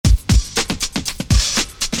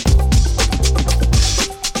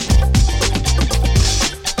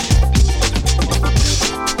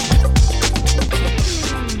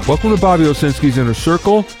Welcome to Bobby Owsinski's Inner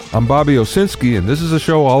Circle. I'm Bobby Owsinski, and this is a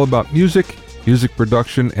show all about music, music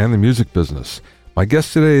production, and the music business. My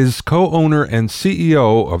guest today is co-owner and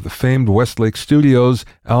CEO of the famed Westlake Studios,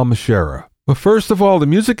 Machera. But first of all, the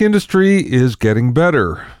music industry is getting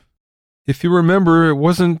better. If you remember, it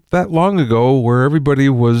wasn't that long ago where everybody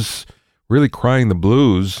was really crying the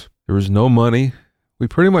blues. There was no money. We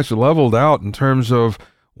pretty much leveled out in terms of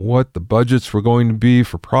what the budgets were going to be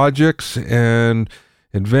for projects, and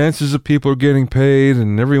advances of people are getting paid,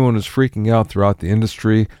 and everyone was freaking out throughout the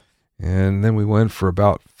industry. And then we went for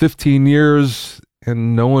about 15 years,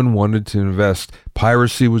 and no one wanted to invest.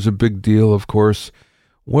 Piracy was a big deal, of course.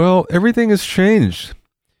 Well, everything has changed.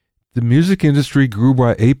 The music industry grew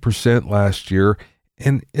by 8% last year,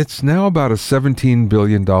 and it's now about a $17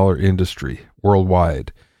 billion industry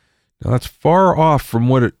worldwide. Now, that's far off from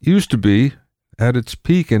what it used to be. At its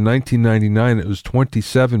peak in 1999, it was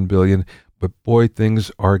 $27 billion. But boy,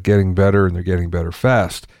 things are getting better, and they're getting better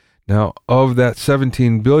fast. Now, of that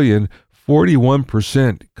 $17 billion,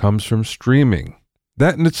 41% comes from streaming.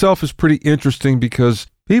 That in itself is pretty interesting because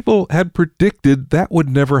people had predicted that would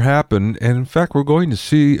never happen. And in fact, we're going to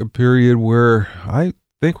see a period where I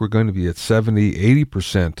think we're going to be at 70,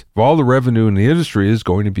 80% of all the revenue in the industry is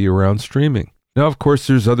going to be around streaming. Now, of course,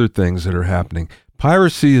 there's other things that are happening.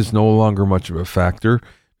 Piracy is no longer much of a factor,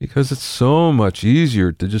 because it's so much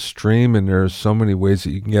easier to just stream, and there are so many ways that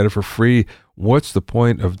you can get it for free. What's the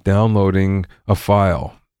point of downloading a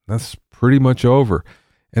file? That's pretty much over.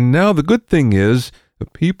 And now the good thing is the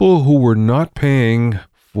people who were not paying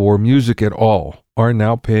for music at all are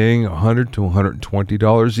now paying $100 to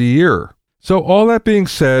 $120 a year. So all that being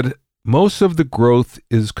said, most of the growth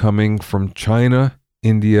is coming from China,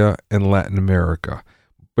 India, and Latin America.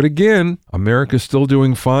 But again, America's still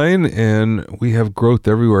doing fine, and we have growth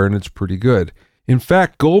everywhere, and it's pretty good. In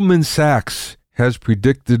fact, Goldman Sachs has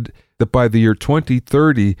predicted that by the year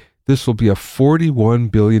 2030, this will be a $41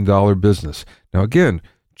 billion business. Now again,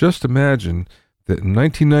 just imagine that in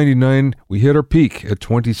 1999, we hit our peak at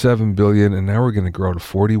 $27 billion, and now we're going to grow to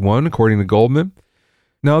 41, according to Goldman.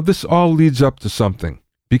 Now, this all leads up to something.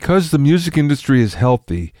 Because the music industry is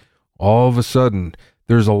healthy, all of a sudden,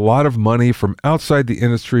 there's a lot of money from outside the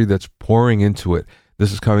industry that's pouring into it.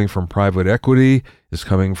 This is coming from private equity, it's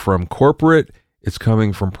coming from corporate, it's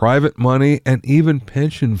coming from private money, and even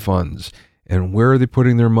pension funds. And where are they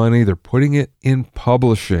putting their money? They're putting it in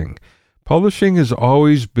publishing. Publishing has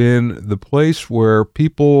always been the place where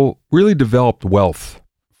people really developed wealth.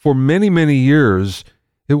 For many, many years,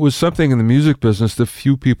 it was something in the music business that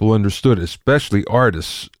few people understood, especially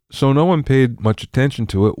artists. So no one paid much attention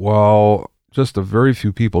to it, while just a very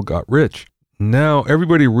few people got rich. Now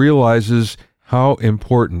everybody realizes how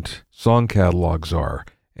important song catalogs are,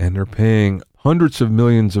 and they're paying hundreds of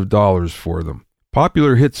millions of dollars for them.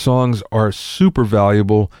 Popular hit songs are super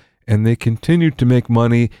valuable, and they continue to make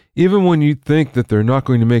money even when you think that they're not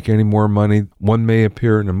going to make any more money. One may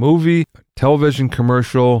appear in a movie, a television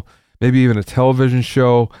commercial, maybe even a television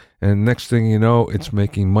show, and next thing you know, it's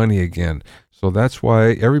making money again. So that's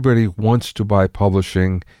why everybody wants to buy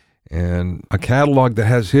publishing, and a catalog that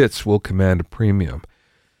has hits will command a premium.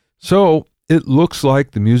 So it looks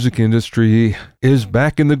like the music industry is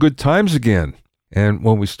back in the good times again. And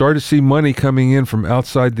when we start to see money coming in from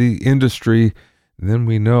outside the industry, then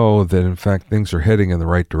we know that, in fact, things are heading in the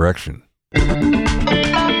right direction.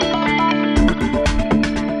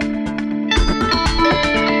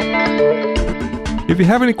 If you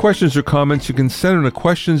have any questions or comments, you can send them to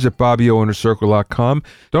questions@BobbyOInnerCircle.com.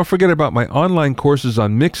 Don't forget about my online courses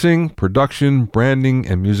on mixing, production, branding,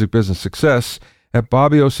 and music business success at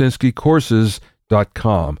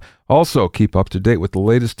BobbyOwsinskiCourses.com. Also, keep up to date with the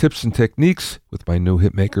latest tips and techniques with my new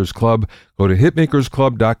Hitmakers Club. Go to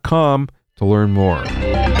hitmakersclub.com to learn more.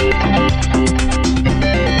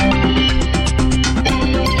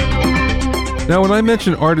 Now, when I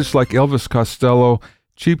mention artists like Elvis Costello,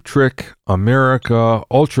 Cheap Trick, America,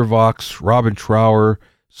 Ultravox, Robin Trower,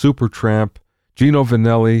 Supertramp, Gino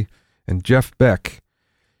Vanelli, and Jeff Beck,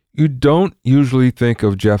 you don't usually think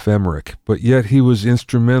of Geoff Emerick, but yet he was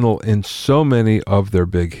instrumental in so many of their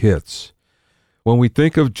big hits. When we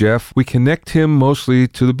think of Geoff, we connect him mostly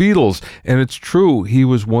to the Beatles, and it's true, he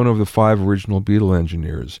was one of the 5 original Beatle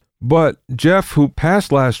engineers. But Geoff, who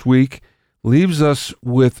passed last week, leaves us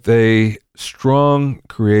with a strong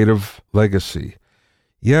creative legacy.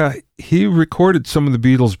 Yeah, he recorded some of the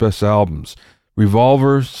Beatles' best albums.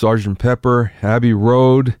 Revolver, Sgt. Pepper, Abbey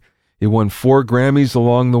Road. He won 4 Grammys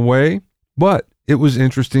along the way. But it was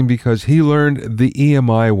interesting because he learned the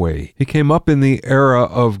EMI way. He came up in the era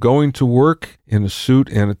of going to work in a suit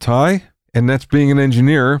and a tie, and that's being an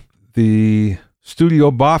engineer. The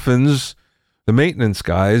studio boffins, the maintenance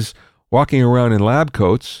guys, walking around in lab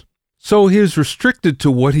coats. So he was restricted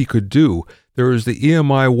to what he could do. There was the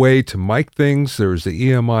EMI way to mic things, there was the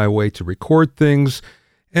EMI way to record things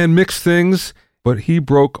and mix things, but he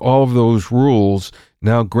broke all of those rules.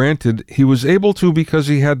 Now, granted, he was able to because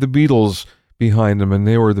he had the Beatles behind him, and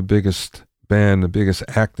they were the biggest band, the biggest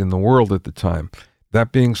act in the world at the time.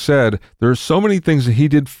 That being said, there are so many things that he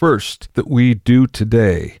did first that we do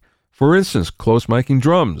today. For instance, close miking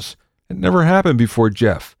drums. It never happened before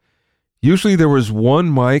Geoff. Usually there was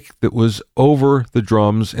one mic that was over the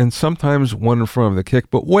drums and sometimes one in front of the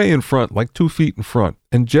kick, but way in front, like 2 feet in front.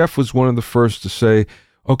 And Geoff was one of the first to say,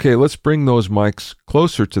 okay, let's bring those mics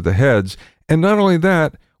closer to the heads. And not only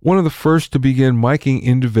that, one of the first to begin miking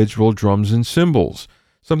individual drums and cymbals.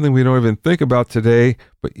 Something we don't even think about today,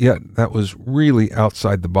 but yet that was really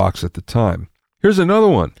outside the box at the time. Here's another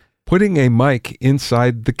one, putting a mic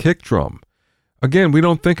inside the kick drum. Again, we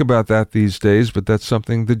don't think about that these days, but that's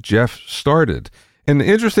something that Geoff started. And the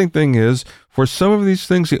interesting thing is, for some of these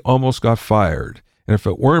things, he almost got fired. And if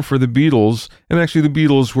it weren't for the Beatles, and actually the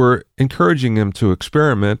Beatles were encouraging him to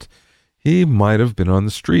experiment, he might have been on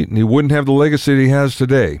the street, and he wouldn't have the legacy that he has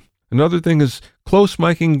today. Another thing is close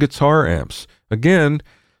miking guitar amps. Again,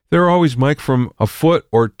 they're always mic'd from a foot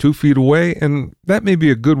or 2 feet away, and that may be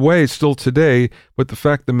a good way still today, but the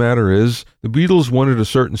fact of the matter is, the Beatles wanted a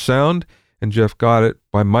certain sound, and Geoff got it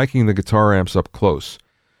by miking the guitar amps up close.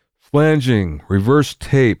 Flanging, reverse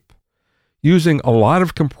tape, using a lot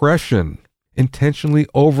of compression, intentionally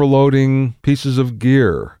overloading pieces of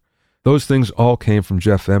gear. Those things all came from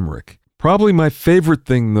Geoff Emerick. Probably my favorite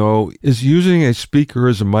thing, though, is using a speaker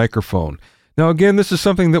as a microphone. Now, again, this is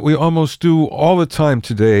something that we almost do all the time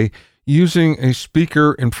today, using a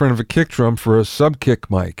speaker in front of a kick drum for a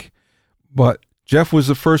sub-kick mic. But Geoff was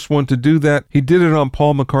the first one to do that. He did it on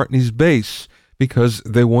Paul McCartney's bass because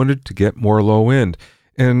they wanted to get more low end.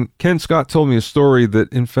 And Ken Scott told me a story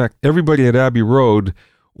that, in fact, everybody at Abbey Road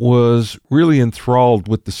was really enthralled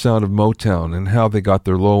with the sound of Motown and how they got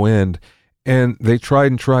their low end. And they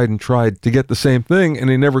tried to get the same thing, and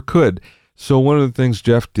they never could. So one of the things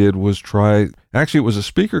Geoff did was actually it was a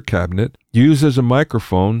speaker cabinet used as a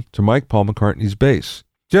microphone to mic Paul McCartney's bass.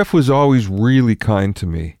 Geoff was always really kind to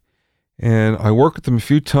me. And I worked with him a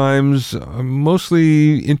few times,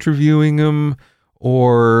 mostly interviewing him,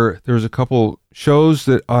 or there was a couple shows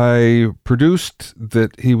that I produced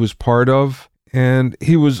that he was part of. And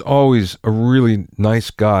he was always a really nice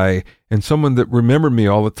guy and someone that remembered me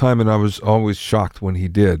all the time, and I was always shocked when he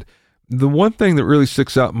did. The one thing that really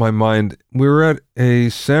sticks out in my mind, we were at a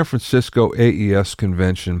San Francisco AES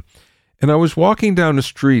convention, and I was walking down the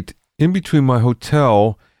street in between my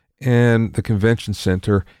hotel and the convention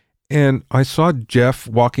center, and I saw Geoff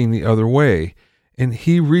walking the other way, and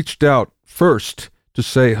he reached out first to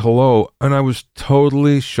say hello, and I was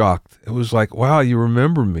totally shocked. It was like, wow, you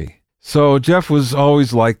remember me. So Geoff was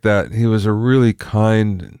always like that. He was a really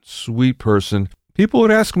kind and sweet person. People would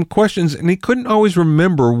ask him questions, and he couldn't always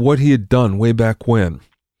remember what he had done way back when.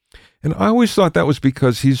 And I always thought that was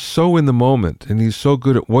because he's so in the moment, and he's so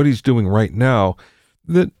good at what he's doing right now,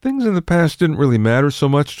 that things in the past didn't really matter so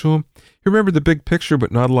much to him. He remembered the big picture,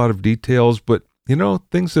 but not a lot of details. But, you know,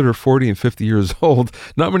 things that are 40 and 50 years old,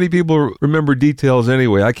 not many people remember details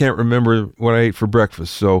anyway. I can't remember what I ate for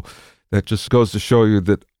breakfast, so that just goes to show you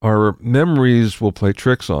that our memories will play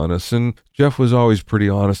tricks on us, and Geoff was always pretty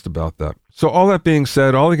honest about that. So all that being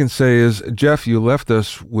said, all I can say is, Geoff, you left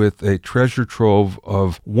us with a treasure trove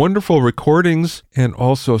of wonderful recordings and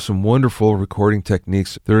also some wonderful recording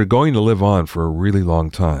techniques that are going to live on for a really long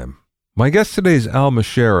time. My guest today is Al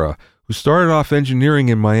Machera, who started off engineering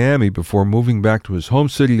in Miami before moving back to his home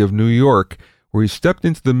city of New York, where he stepped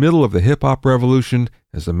into the middle of the hip-hop revolution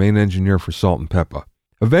as the main engineer for Salt and Pepper.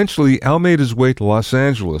 Eventually, Al made his way to Los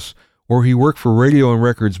Angeles, where he worked for Radio and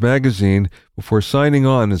Records magazine before signing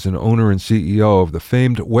on as an owner and CEO of the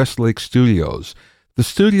famed Westlake Studios. The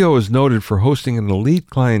studio is noted for hosting an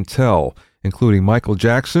elite clientele, including Michael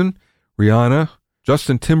Jackson, Rihanna,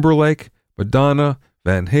 Justin Timberlake, Madonna,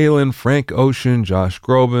 Van Halen, Frank Ocean, Josh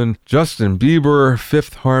Groban, Justin Bieber,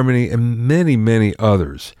 Fifth Harmony, and many, many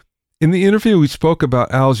others. In the interview, we spoke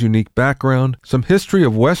about Al's unique background, some history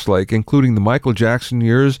of Westlake, including the Michael Jackson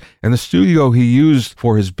years, and the studio he used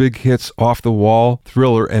for his big hits Off the Wall,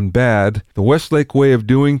 Thriller, and Bad, the Westlake way of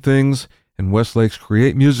doing things, and Westlake's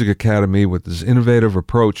Create Music Academy with his innovative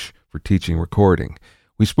approach for teaching recording.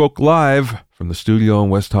 We spoke live from the studio in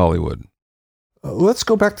West Hollywood. Let's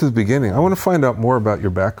go back to the beginning. I want to find out more about your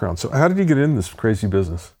background. So how did you get in this crazy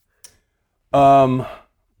business?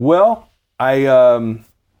 Well, I...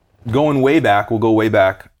 Going way back, we'll go way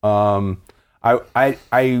back. I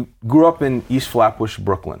I grew up in East Flatbush,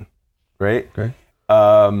 Brooklyn, right? Okay.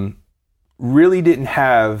 Really didn't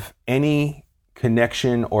have any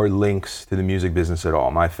connection or links to the music business at all.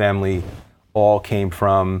 My family all came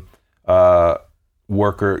from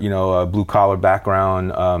worker, blue collar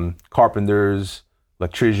background, carpenters,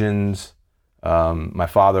 electricians. My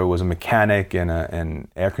father was a mechanic and an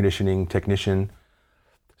air conditioning technician.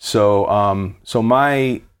 So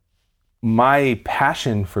my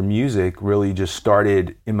passion for music really just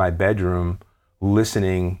started in my bedroom,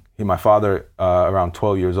 listening. My father, around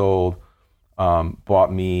 12 years old,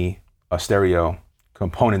 bought me a stereo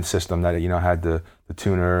component system that had the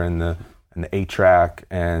tuner and the 8-track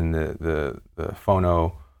and the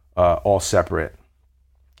phono all separate,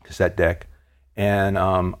 cassette deck. And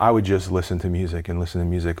I would just listen to music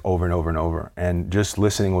over and over and over, and just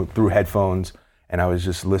listening through headphones. And I was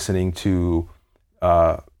just listening to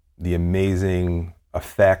the amazing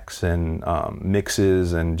effects and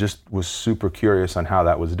mixes, and just was super curious on how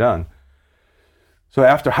that was done. So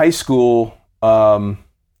after high school,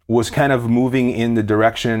 was kind of moving in the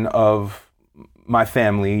direction of my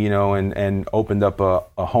family, and opened up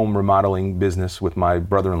a home remodeling business with my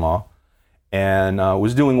brother-in-law, and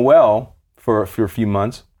was doing well for a few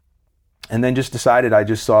months, and then just decided, I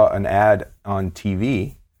just saw an ad on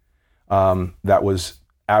TV that was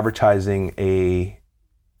advertising an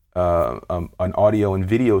audio and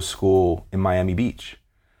video school in Miami Beach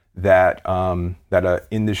that a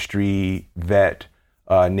industry vet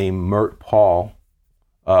named Mert Paul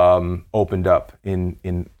opened up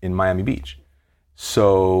in Miami Beach.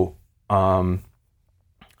 So I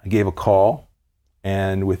gave a call,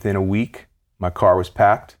 and within a week my car was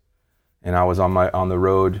packed, and I was on the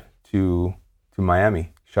road to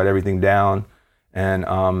Miami. Shut everything down, and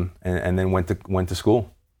then went to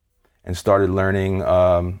school and started learning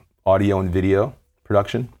audio and video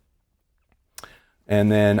production.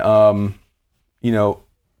 And then a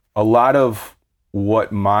lot of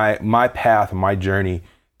what my path, my journey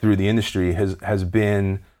through the industry has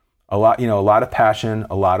been a lot of passion,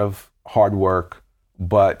 a lot of hard work,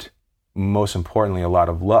 but most importantly, a lot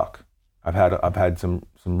of luck. I've had some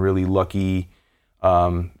really lucky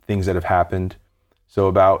things that have happened. So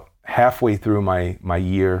about halfway through my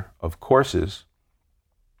year of courses,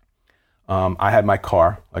 I had my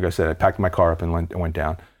car. Like I said, I packed my car up and went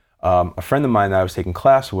down. A friend of mine that I was taking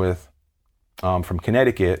class with from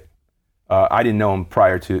Connecticut, I didn't know him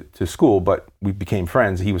prior to school, but we became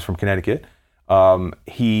friends. He was from Connecticut.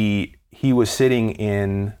 He was sitting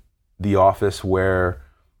in the office where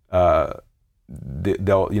the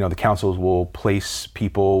councils will place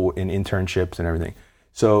people in internships and everything.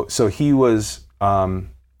 So he was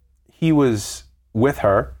with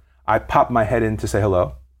her. I popped my head in to say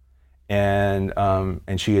hello, and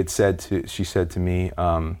she said to me,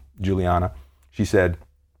 Juliana, she said,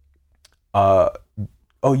 "Oh,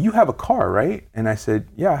 you have a car, right?" And I said,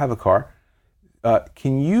 "Yeah, I have a car.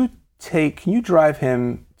 Can you drive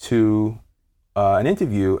him to an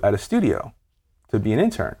interview at a studio to be an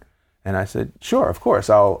intern?" And I said, "Sure, of course,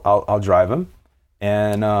 I'll drive him."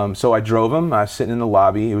 And so I drove him. I was sitting in the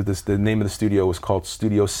lobby. It was the name of the studio was called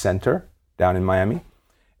Studio Center down in Miami.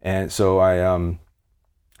 And so I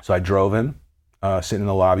drove him, sitting in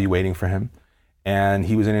the lobby waiting for him. And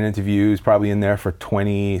he was in an interview. He was probably in there for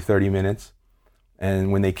 20, 30 minutes.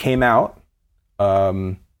 And when they came out,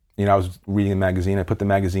 I was reading a magazine. I put the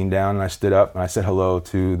magazine down and I stood up and I said hello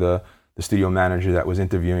to the studio manager that was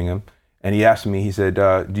interviewing him. And he asked me, he said,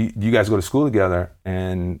 do you guys go to school together?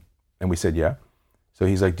 And we said, yeah. So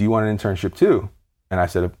he's like, "Do you want an internship too?" And I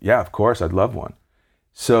said, "Yeah, of course, I'd love one."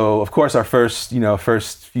 So of course our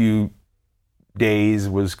first few days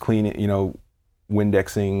was cleaning,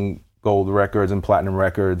 Windexing gold records and platinum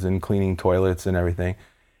records and cleaning toilets and everything.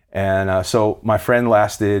 And so my friend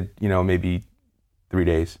lasted, maybe 3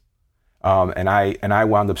 days. And I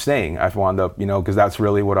wound up staying. I wound up, because that's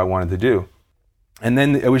really what I wanted to do. And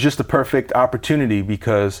then it was just a perfect opportunity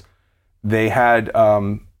because they had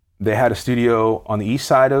a studio on the east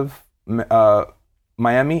side of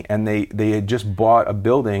Miami, and they had just bought a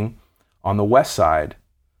building on the west side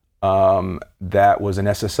that was an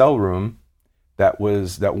SSL room that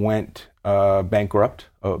went bankrupt.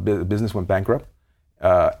 The business went bankrupt,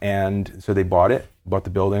 and so they bought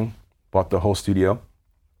the building, bought the whole studio,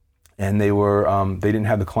 and they didn't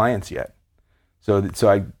have the clients yet. So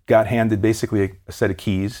I got handed basically a set of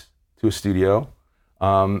keys to a studio,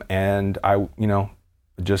 and I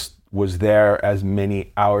just was there as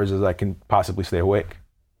many hours as I can possibly stay awake.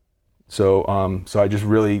 So I just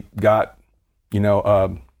really got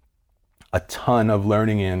a ton of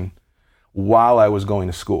learning in while I was going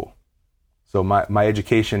to school. So my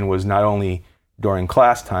education was not only during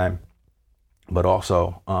class time, but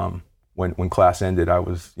also when class ended, I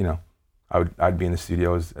was, I'd be in the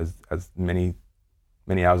studio as many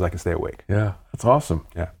hours as I can stay awake. Yeah, that's awesome.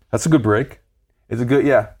 Yeah, that's a good break. It's a good,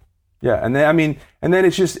 yeah. And then it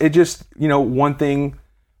just one thing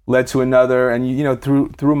led to another, and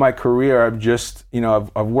through my career, I've just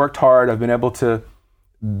I've worked hard. I've been able to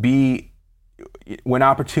be, when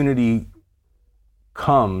opportunity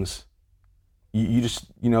comes, you just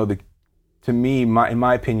to me, in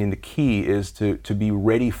my opinion, the key is to be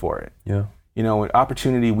ready for it. Yeah. An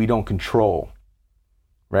opportunity we don't control,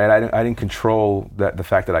 right? I didn't control the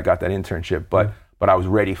fact that I got that internship, but I was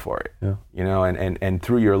ready for it. Yeah. And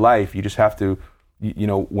through your life, you just have to,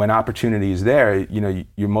 when opportunity is there,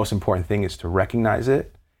 your most important thing is to recognize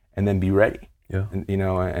it and then be ready. Yeah.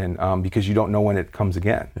 And because you don't know when it comes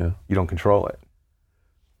again. Yeah. You don't control it.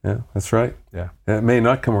 Yeah, that's right. Yeah. And it may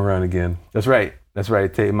not come around again. That's right.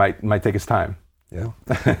 It might take its time. Yeah.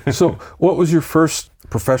 So what was your first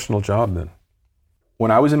professional job then? When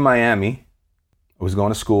I was in Miami, I was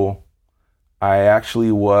going to school. I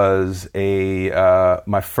actually was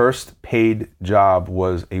my first paid job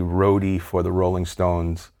was a roadie for the Rolling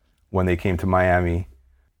Stones when they came to Miami.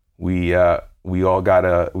 We all got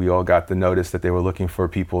the notice that they were looking for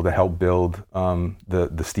people to help build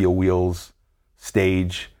the Steel Wheels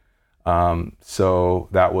stage. So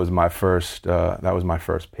that was my first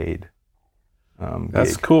paid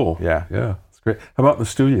That's gig. cool. Yeah. Yeah, that's great. How about in the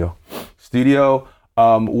studio? Studio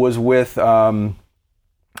was with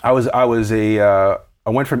I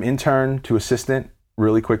went from intern to assistant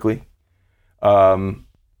really quickly, and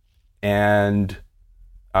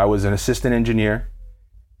I was an assistant engineer.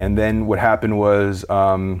 And then what happened was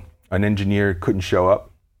an engineer couldn't show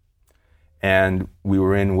up, and we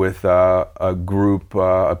were in with a group,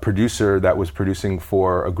 a producer that was producing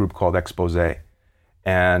for a group called Expose,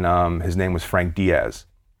 and his name was Frank Diaz,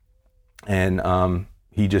 and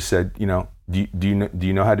he just said, do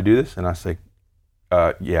you know how to do this? And I was like,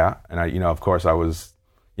 yeah. And I, of course, I was,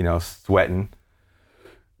 sweating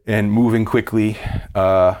and moving quickly,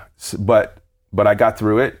 but I got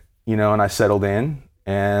through it, and I settled in.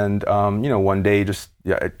 And one day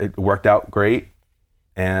it worked out great,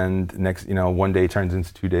 and next one day turns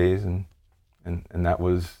into 2 days, and that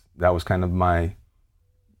was kind of my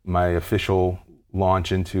official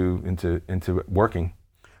launch into working.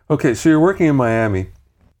 Okay, so you're working in Miami.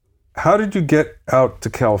 How did you get out to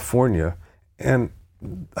California? And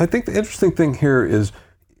I think the interesting thing here is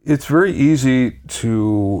it's very easy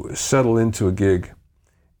to settle into a gig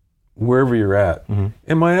wherever you're at. Mm-hmm.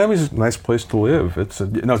 And Miami's a nice place to live. It's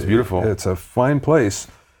beautiful. It's a fine place.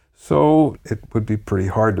 So it would be pretty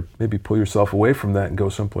hard to maybe pull yourself away from that and go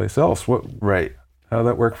someplace else. Right. How did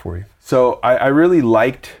that work for you? So I really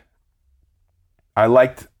liked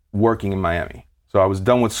working in Miami. So I was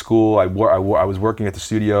done with school. I was working at the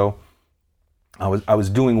studio. I was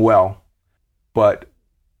doing well, but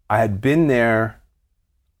I had been there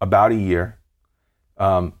about a year.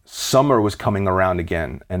 Summer was coming around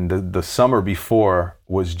again, and the summer before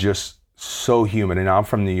was just so humid. And I'm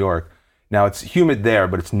from New York. Now it's humid there,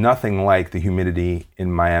 but it's nothing like the humidity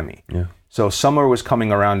in Miami. Yeah. So summer was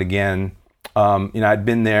coming around again. I'd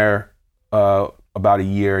been there about a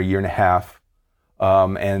year and a half,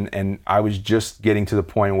 and I was just getting to the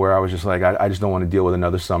point where I was just like, I just don't want to deal with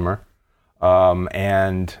another summer.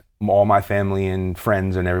 And all my family and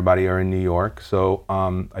friends and everybody are in New York, so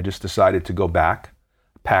I just decided to go back.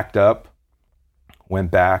 Packed up,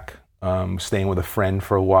 went back, staying with a friend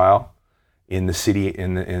for a while in the city,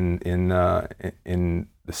 in the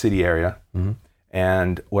city area. Mm-hmm.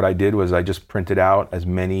 And what I did was I just printed out as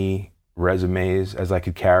many resumes as I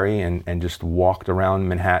could carry, and just walked around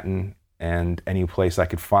Manhattan and any place I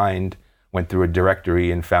could find. Went through a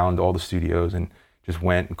directory and found all the studios, and just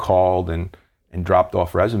went and called and dropped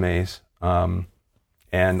off resumes. And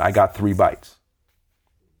I got 3 bites.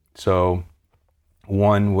 So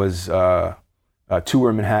one was 2 were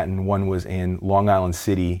in Manhattan, one was in Long Island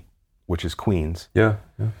City, which is Queens. Yeah.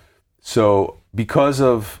 So because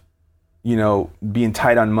of being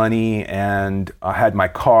tight on money, and I had my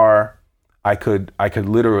car, I could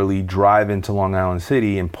literally drive into Long Island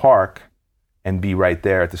City and park and be right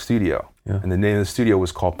there at the studio. Yeah. And the name of the studio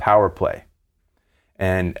was called Power Play.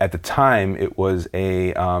 And at the time, it was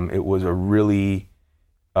a really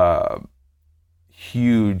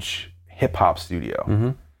huge hip hop studio.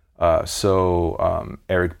 Mm-hmm. So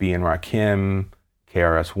Emerick B and Rakim,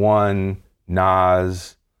 KRS-One,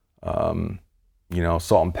 Nas,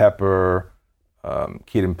 Salt and Pepper,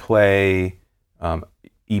 Kid and Play,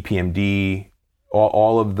 EPMD,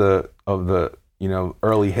 all of the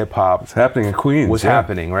early hip hop. It's happening in Queens. Was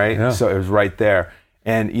happening, right? Yeah. So it was right there.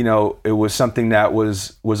 And, it was something that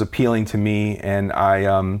was appealing to me. And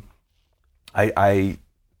I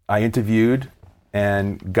interviewed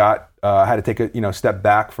and had to take a step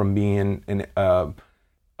back from being a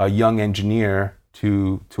young engineer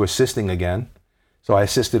to assisting again. So I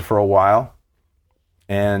assisted for a while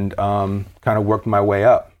and kind of worked my way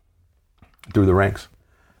up through the ranks.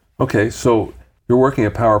 Okay, so you're working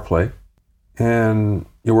at Power Play and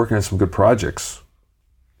you're working on some good projects.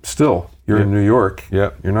 Still, you're in New York.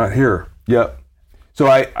 Yep. You're not here. Yep. So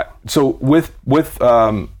with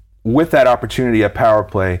that opportunity at Power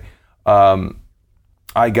Play,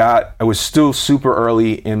 I was still super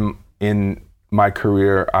early in my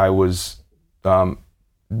career. I was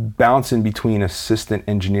bouncing between assistant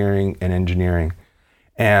engineering and engineering.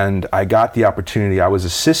 And I got the opportunity. I was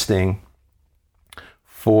assisting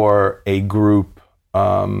for a group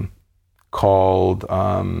called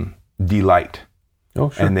Delight. Oh,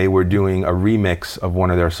 sure. And they were doing a remix of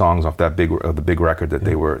one of their songs off the big record that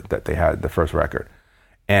they had, the first record.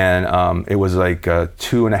 And it was like a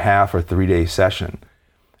 2.5 or 3 day session.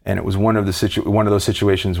 And it was one of those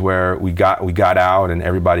situations where we got out and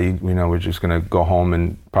everybody, we're just gonna go home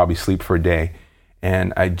and probably sleep for a day.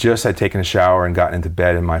 And I just had taken a shower and gotten into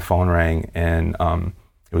bed and my phone rang, and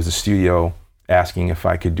it was the studio asking if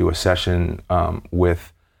I could do a session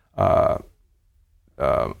with a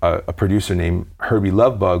producer named Herbie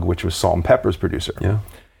Lovebug, which was Salt and Pepper's producer. Yeah.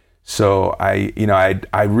 So I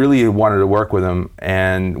really wanted to work with him,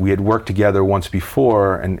 and we had worked together once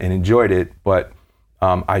before and enjoyed it, but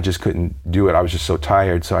I just couldn't do it. I was just so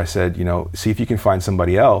tired. So I said, see if you can find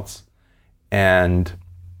somebody else, and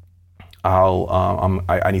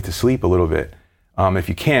I need to sleep a little bit. If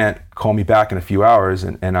you can't, call me back in a few hours,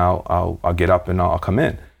 and I'll get up and I'll come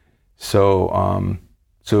in. So a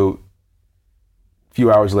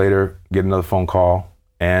few hours later, get another phone call,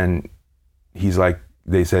 and he's like,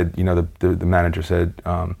 they said, the manager said,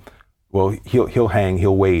 well,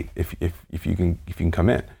 he'll wait if you can come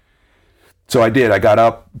in. So I did. I got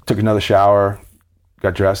up, took another shower,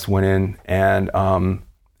 got dressed, went in, and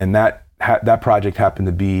that project happened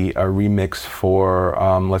to be a remix for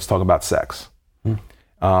Let's Talk About Sex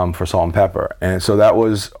for Salt and Pepper. And so that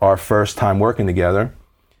was our first time working together.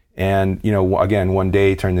 And, again, one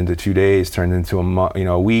day turned into 2 days, turned into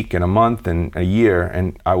a week and a month and a year.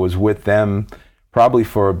 And I was with them probably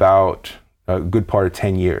for about a good part of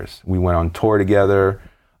 10 years. We went on tour together.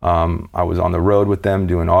 I was on the road with them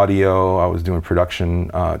doing audio. I was doing production,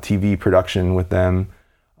 TV production with them.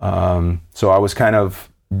 So I was kind of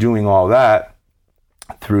doing all that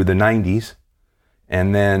through the 90s.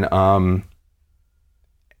 And then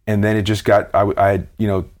it just got, I had,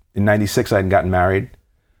 in 96, I had gotten married.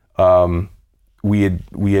 We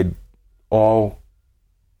had all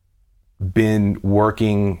been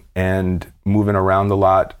working and moving around a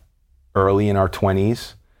lot early in our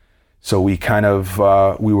 20s. So we kind of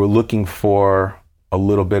we were looking for a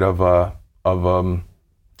little bit of a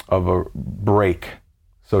break,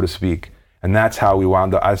 so to speak, and that's how we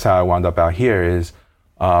wound up. That's how I wound up out here. Is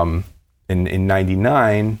in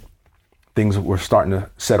 '99, things were starting to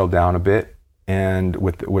settle down a bit, and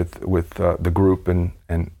with the group and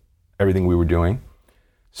everything we were doing.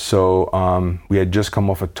 So we had just come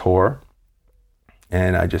off a tour,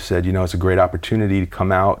 and I just said, it's a great opportunity to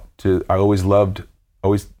come out to. I always.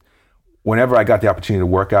 Whenever I got the opportunity to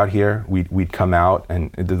work out here, we'd come out,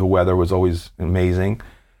 and the weather was always amazing.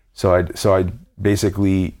 So I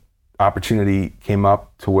basically, opportunity came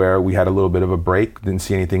up to where we had a little bit of a break. Didn't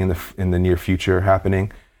see anything in the near future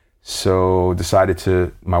happening. So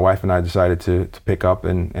my wife and I decided to pick up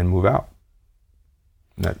and move out.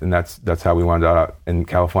 And that's how we wound out in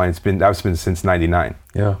California. That's been since '99.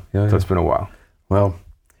 Yeah. So it's been a while. Well.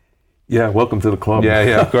 Yeah, welcome to the club.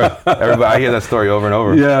 Yeah, of course. Everybody, I hear that story over and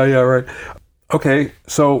over. Yeah, right. Okay,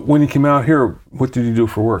 so when you came out here, what did you do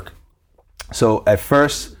for work? So at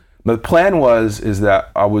first, the plan is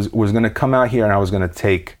that I was going to come out here and I was going to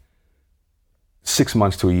take 6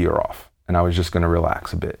 months to a year off, and I was just going to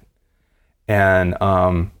relax a bit. And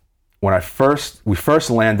when we first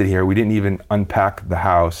landed here, we didn't even unpack the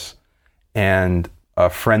house, and a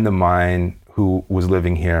friend of mine who was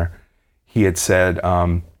living here, he had said.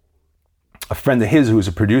 A friend of his who was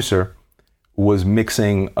a producer was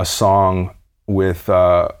mixing a song with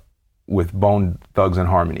Bone Thugs and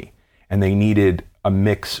Harmony, and they needed a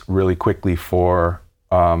mix really quickly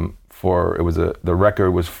the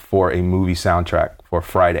record was for a movie soundtrack for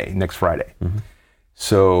next Friday. Mm-hmm.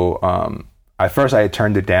 So at first I had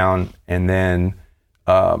turned it down, and then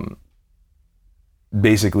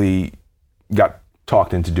basically got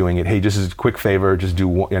talked into doing it. Hey, just as a quick favor, just do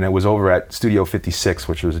one. And it was over at Studio 56,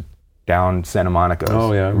 which was down Santa Monica.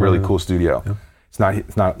 Oh yeah, really cool studio. Yeah.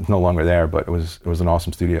 It's no longer there, but it was an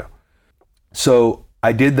awesome studio. So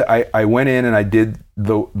I went in and I did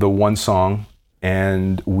the one song,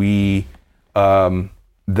 and we handed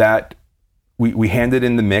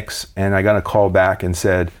in the mix, and I got a call back and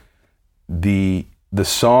said the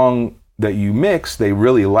song that you mixed, they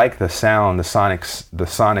really like the sound, the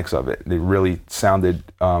sonics of it. They really sounded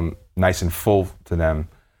nice and full to them.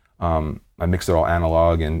 I mixed it all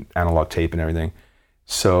analog tape and everything.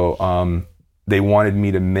 So they wanted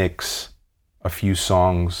me to mix a few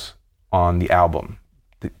songs on the album.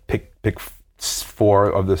 Pick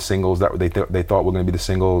 4 of the singles that they thought were going to be the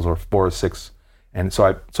singles, or 4 or 6. And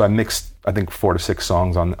so I mixed, I think, 4 to 6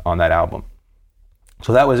 songs on that album.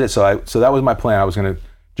 So that was it. So that was my plan. I was going to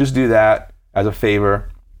just do that as a favor,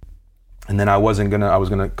 and then I was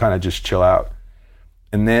gonna kind of just chill out.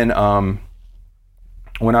 And then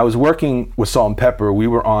when I was working with Salt and Pepper, we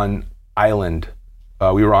were on Island.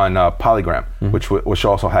 We were on Polygram, which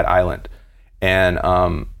also had Island. And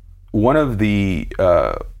one of the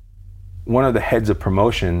heads of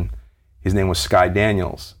promotion, his name was Sky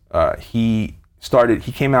Daniels. He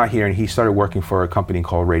came out here and he started working for a company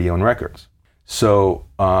called Radio and Records. So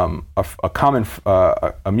a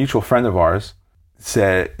mutual friend of ours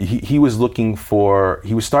said he was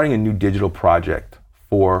starting a new digital project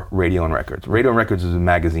for Radio and Records. Radio and Records is a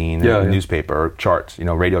magazine, newspaper, or charts,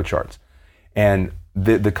 radio charts. And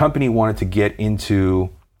the company wanted to get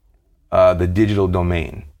into the digital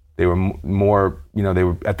domain. They were more, they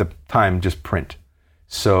were at the time just print.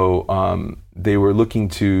 So they were looking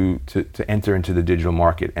to enter into the digital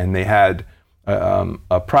market, and they had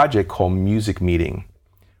a project called Music Meeting,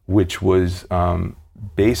 which was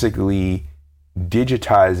basically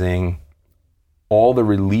digitizing all the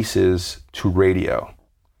releases to radio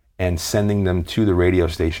and sending them to the radio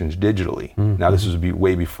stations digitally. Now this was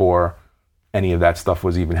way before any of that stuff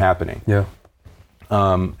was even happening. Yeah.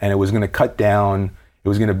 And it was going to cut down. It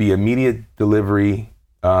was going to be immediate delivery.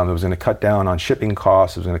 It was going to cut down on shipping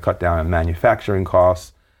costs. It was going to cut down on manufacturing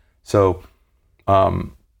costs. So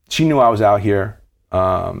she knew I was out here,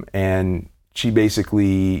 and she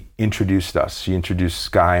basically introduced us. She introduced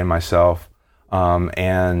Sky and myself,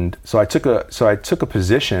 and so I took a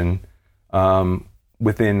position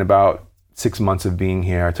within about 6 months of being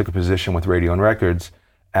here. I took a position with Radio and Records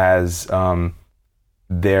as started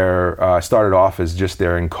off as just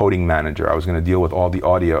their encoding manager. I was going to deal with all the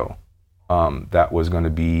audio that was going to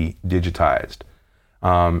be digitized.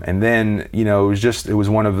 And then, it was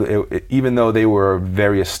one of even though they were a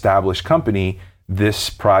very established company, this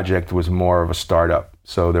project was more of a startup.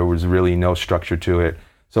 So there was really no structure to it.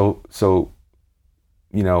 So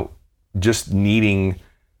just needing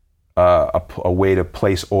a way to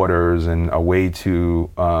place orders and a way to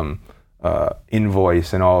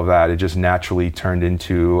invoice and all of that, it just naturally turned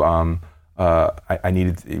into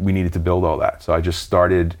we needed to build all that. So I just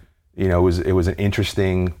started. It was an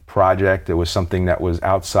interesting project. It was something that was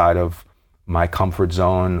outside of my comfort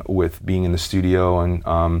zone with being in the studio, and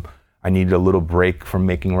I needed a little break from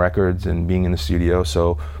making records and being in the studio.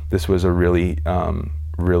 So this was a really,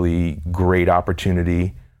 really great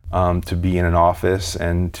opportunity to be in an office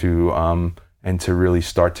and to really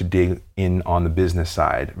start to dig in on the business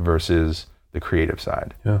side versus the creative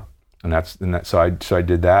side. Yeah, so I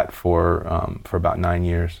did that for about 9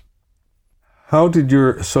 years. How did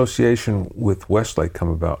your association with Westlake come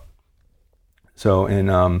about? So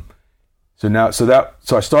I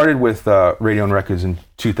started with Radio and Records in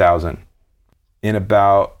 2000.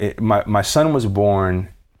 My son was born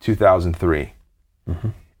 2003,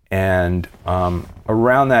 and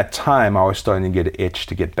around that time I was starting to get an itch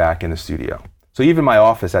to get back in the studio. So even my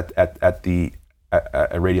office at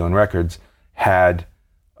Radio and Records had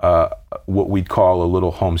what we'd call a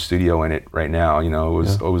little home studio in it right now. It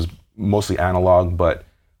was mostly analog, but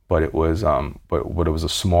it was a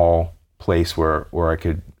small place where I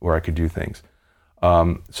could do things.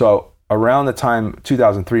 So around the time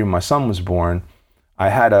 2003, when my son was born, I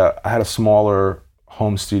had a smaller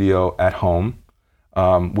home studio at home,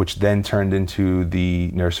 which then turned into the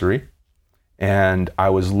nursery, and I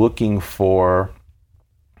was looking for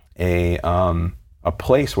a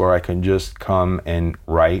place where I can just come and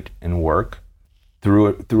write and work.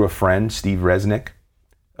 Through a friend, Steve Resnick,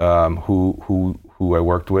 who I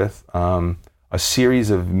worked with, a series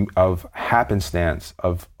of happenstance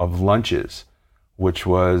of lunches, which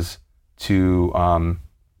was to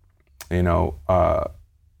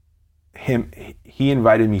he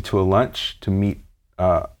invited me to a lunch to meet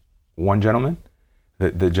one gentleman,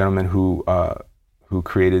 the gentleman who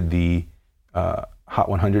created the Hot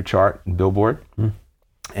 100 chart in Billboard.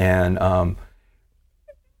 And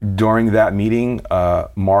during that meeting,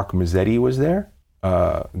 Mark Mazzetti was there,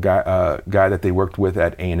 guy that they worked with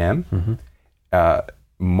at A&M.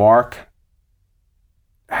 Mark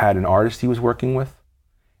had an artist he was working with,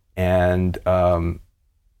 and a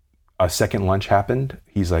second lunch happened.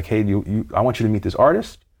 He's like, "Hey, I want you to meet this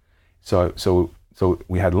artist." So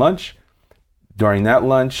we had lunch. During that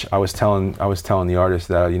lunch, I was telling the artist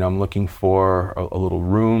that, I'm looking for a little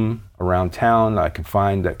room around town I can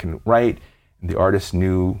find that can write. And the artist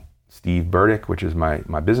knew Steve Burdick, which is my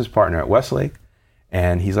business partner at Westlake.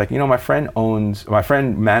 And he's like, my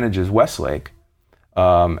friend manages Westlake.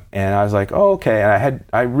 And I was like, oh, okay. And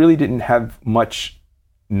I really didn't have much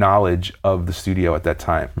knowledge of the studio at that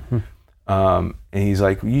time. And he's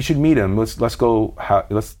like, you should meet him. Let's go.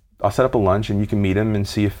 I'll set up a lunch and you can meet him and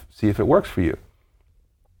see if it works for you.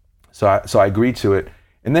 So I agreed to it.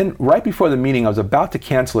 And then right before the meeting, I was about to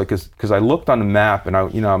cancel it because I looked on the map and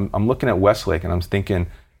I'm looking at Westlake and I'm thinking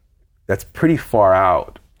that's pretty far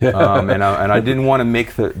out. And I didn't want to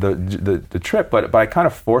make the trip, but I kind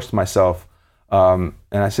of forced myself. And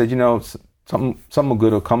I said, something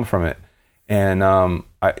good will come from it. And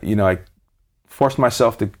I forced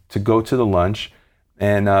myself to go to the lunch.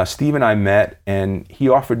 And Steve and I met, and he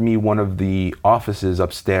offered me one of the offices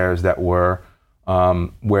upstairs that were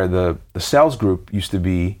where the sales group used to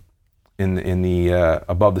be in the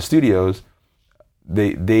above the studios.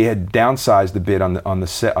 They had downsized a bit in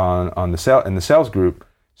the sales group,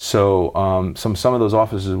 so some of those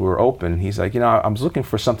offices were open. He's like, I was looking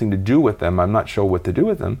for something to do with them. I'm not sure what to do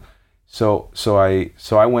with them. So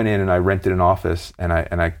I went in and I rented an office and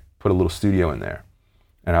I put a little studio in there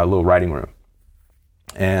and a little writing room.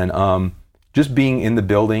 And just being in the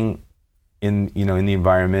building, in the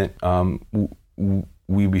environment,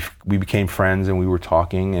 we became friends and we were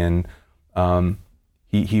talking. And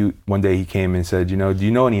he one day he came and said, do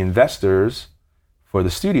you know any investors for the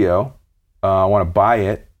studio? I want to buy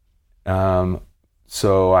it.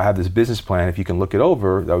 So I have this business plan. If you can look it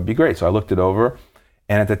over, that would be great. So I looked it over,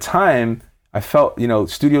 and at the time I felt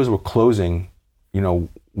studios were closing,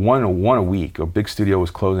 one a week. A big studio was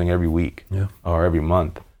closing every week or every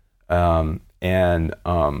month, the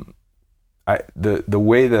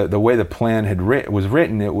way the plan was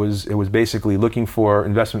written, it was basically looking for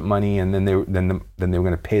investment money, and then they were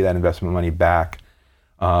going to pay that investment money back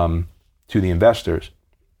to the investors.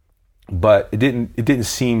 But it didn't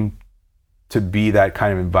seem to be that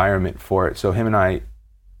kind of environment for it. So him and I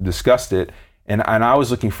discussed it, and I was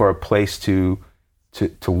looking for a place to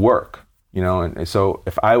work. And so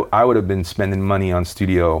if I would have been spending money on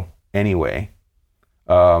studio anyway,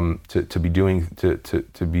 to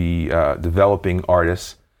be developing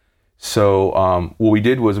artists. So what we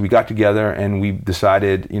did was we got together and we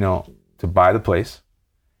decided, to buy the place,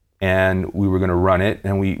 and we were going to run it,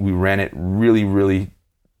 and we ran it really, really,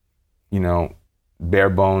 bare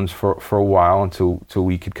bones for a while until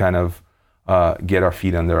we could kind of get our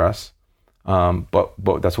feet under us.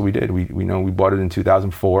 But that's what we did. We bought it in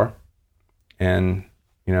 2004. And,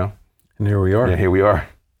 and here we are. Yeah, here we are.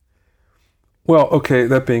 Well, okay,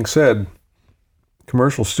 that being said,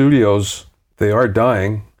 commercial studios, they are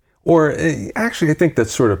dying, or actually I think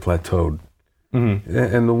that's sort of plateaued. Mm-hmm.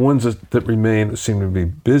 And the ones that remain seem to be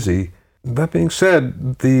busy. That being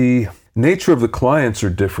said, the nature of the clients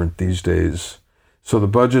are different these days. So the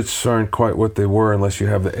budgets aren't quite what they were unless you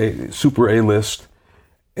have the super A-list.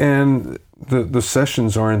 And the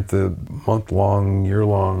sessions aren't the month-long,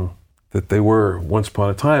 year-long that they were once upon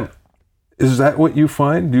a time. Is that what you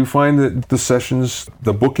find? Do you find that the sessions,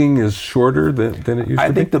 the booking is shorter than it used to be?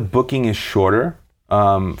 I think the booking is shorter,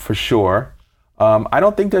 for sure. I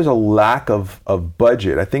don't think there's a lack of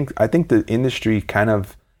budget. I think the industry kind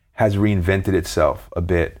of has reinvented itself a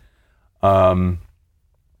bit. And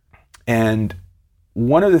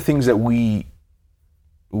one of the things that we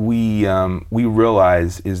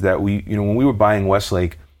realize is that when we were buying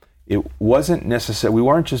Westlake, it wasn't necessary. We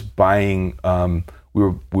weren't just buying. We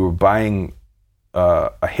were buying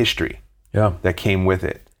a history that came with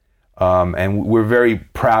it, and we're very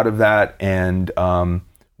proud of that, and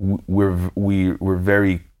we're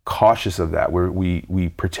very cautious of that. We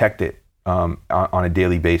protect it on a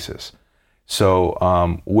daily basis.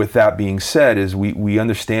 So with that being said, is we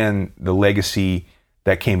understand the legacy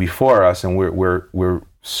that came before us, and we're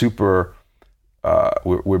super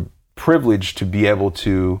we're privileged to be able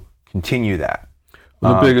to continue that.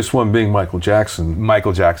 The biggest one being Michael Jackson.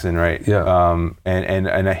 Michael Jackson, right? Yeah. And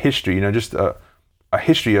a history, just a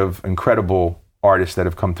history of incredible artists that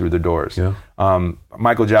have come through the doors. Yeah.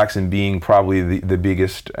 Michael Jackson being probably the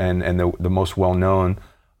biggest and the most well known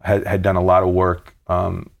had done a lot of work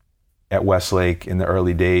at Westlake in the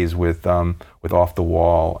early days with Off the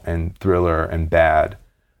Wall and Thriller and Bad.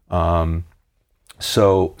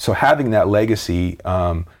 So having that legacy,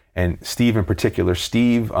 and Steve in particular,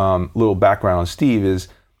 little background on Steve is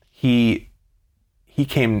he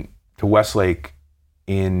came to Westlake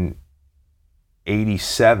in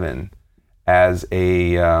 '87 as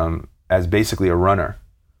basically a runner.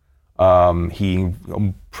 He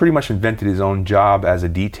pretty much invented his own job as a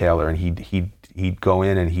detailer, and he'd go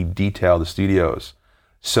in and he'd detail the studios.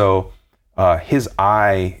 So his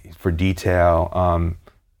eye for detail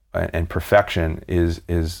and perfection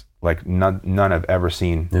is like none I've ever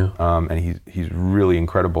seen. Yeah. And he's really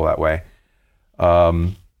incredible that way.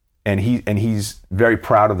 And he's very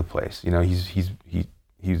proud of the place. You know, he's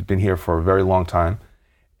been here for a very long time,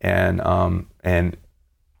 and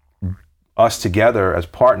us together as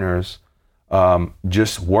partners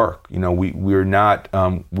just work. You know, we're not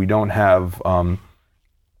we don't have a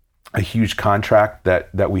huge contract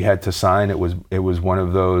that we had to sign. It was one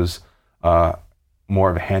of those more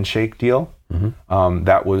of a handshake deal. Mm-hmm.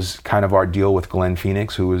 That was kind of our deal with Glenn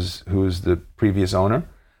Phoenix, who was the previous owner.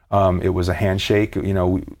 It was a handshake. You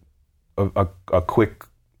know, a quick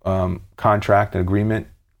contract and agreement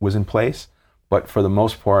was in place, but for the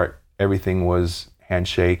most part, everything was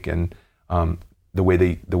handshake and the way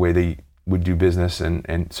they would do business.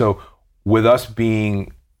 And so with us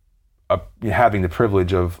being having the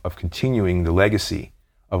privilege of continuing the legacy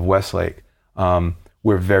of Westlake,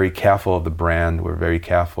 we're very careful of the brand. We're very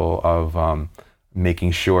careful of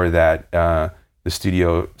making sure that the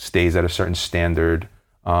studio stays at a certain standard.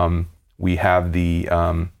 We have the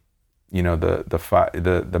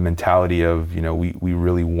mentality of, you know, we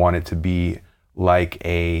really want it to be like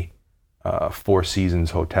a Four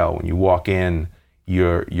Seasons hotel. When you walk in,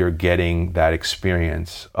 you're getting that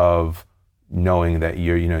experience of knowing that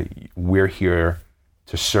we're here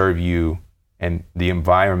to serve you, and the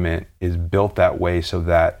environment is built that way so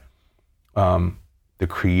that the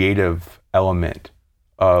creative element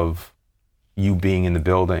of you being in the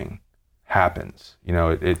building happens. You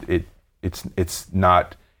know, it's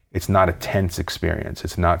not a tense experience.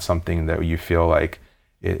 It's not something that you feel like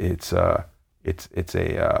it's a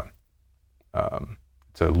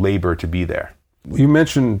labor to be there. You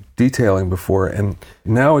mentioned detailing before, and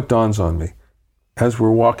now it dawns on me, as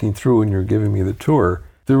we're walking through and you're giving me the tour,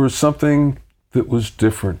 there was something that was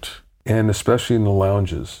different, and especially in the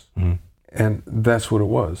lounges. Mm-hmm. And that's what it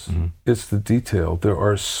was. Mm-hmm. It's the detail. There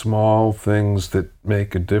are small things that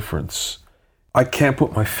make a difference. I can't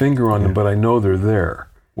put my finger on them, but I know they're there.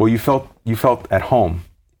 Well, you felt at home.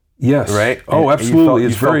 Yes. Right? Oh, absolutely.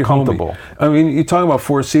 It's very comfortable. I mean, you talk about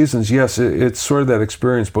Four Seasons. Yes, it's sort of that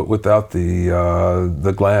experience, but without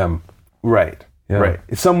the glam. Right. Yeah. Right.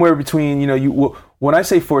 It's somewhere between. When I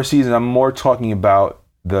say Four Seasons, I'm more talking about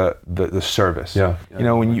the service. Yeah. You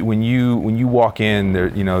know, when you walk in,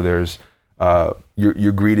 there's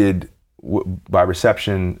you're greeted by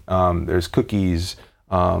reception. There's cookies,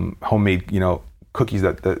 homemade cookies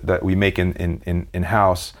that we make in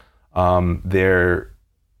house.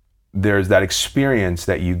 There's that experience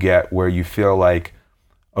that you get where you feel like,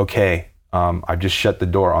 okay, I've just shut the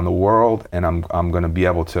door on the world, and I'm going to be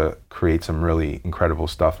able to create some really incredible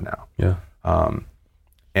stuff now. Yeah.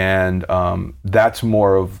 And that's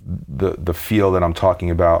more of the feel that I'm talking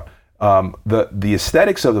about. The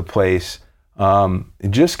aesthetics of the place, it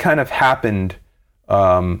just kind of happened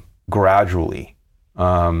gradually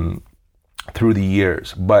through the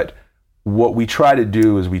years. But what we try to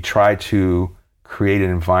do is we try to create an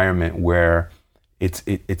environment where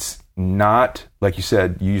it's not, like you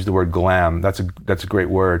said, you used the word glam. That's a great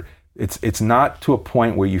word. It's not to a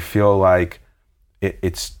point where you feel like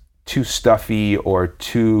it's too stuffy or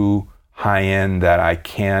too high end that I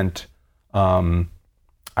can't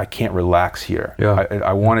relax here. Yeah.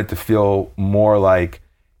 I want it to feel more like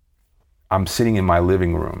I'm sitting in my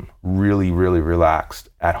living room, really, really relaxed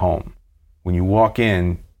at home. When you walk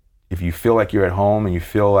in, if you feel like you're at home and you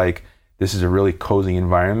feel like this is a really cozy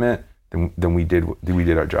environment, then we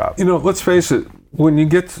did our job. Let's face it, when you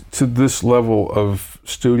get to this level of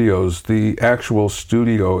studios, the actual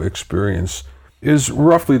studio experience is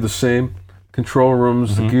roughly the same. Control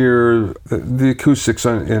rooms, mm-hmm. The gear, the acoustics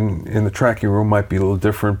in the tracking room might be a little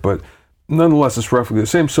different, but nonetheless, it's roughly the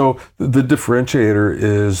same. So the differentiator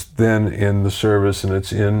is then in the service, and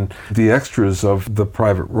it's in the extras of the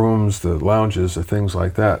private rooms, the lounges, the things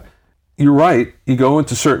like that. You're right. You go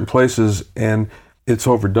into certain places and it's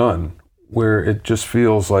overdone, where it just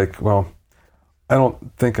feels like, well, I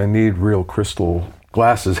don't think I need real crystal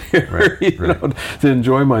glasses here, right. To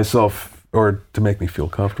enjoy myself or to make me feel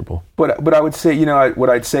comfortable. But I would say, what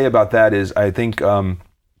I'd say about that is I think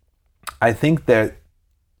that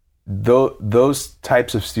those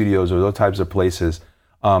types of studios or those types of places,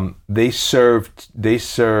 they serve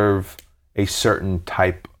a certain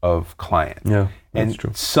type of client. Yeah, that's and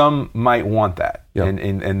true. Some might want that, Yeah.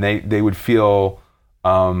 and they would feel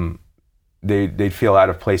they'd feel out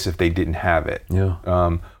of place if they didn't have it.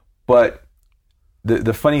 Yeah. But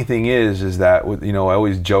the funny thing is that I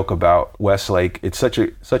always joke about Westlake. It's such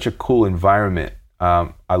a cool environment.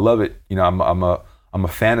 I love it. I'm a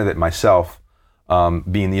fan of it myself.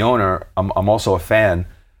 Being the owner, I'm also a fan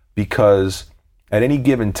because at any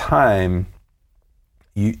given time,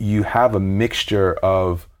 you have a mixture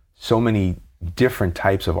of so many different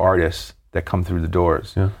types of artists that come through the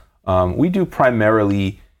doors. Yeah. We do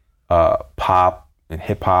primarily pop and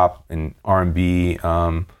hip hop and R&B,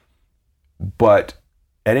 but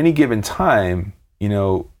at any given time, I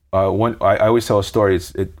always tell a story.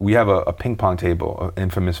 We have a ping pong table, an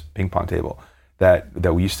infamous ping pong table that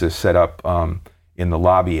we used to set up in the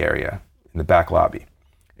lobby area, in the back lobby,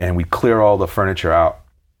 and we'd clear all the furniture out,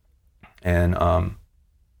 and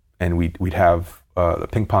we'd have the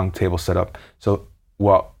ping pong table set up. So,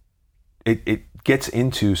 it gets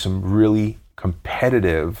into some really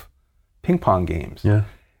competitive ping pong games. Yeah.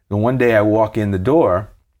 And one day I walk in the door,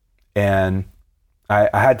 and I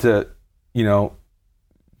had to,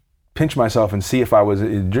 pinch myself and see if I was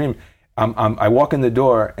in a dream. I walk in the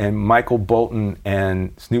door, and Michael Bolton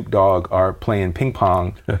and Snoop Dogg are playing ping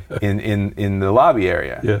pong in the lobby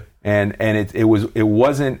area. Yeah. And it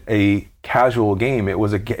wasn't a casual game. It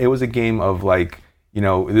was a game of like,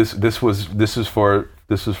 this was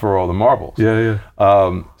for all the marbles. Yeah.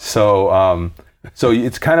 Yeah. So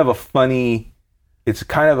it's kind of a funny, it's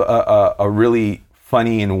kind of a really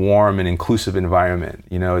funny and warm and inclusive environment.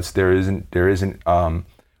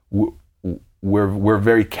 We're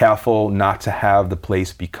very careful not to have the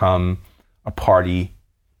place become a party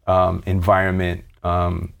environment.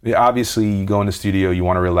 Obviously, you go in the studio, you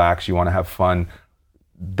want to relax, you want to have fun.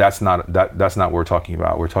 That's not what we're talking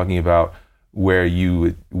about. We're talking about where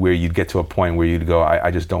you'd get to a point where you'd go,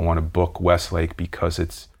 I just don't want to book Westlake because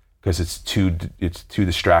it's too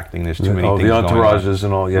distracting. There's too many things going on. The entourages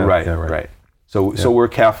and all. Yeah. Right. So we're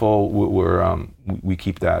careful. We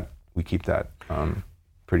keep that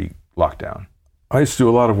pretty locked down. I used to do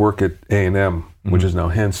a lot of work at A&M, which is now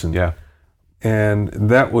Henson. Yeah. And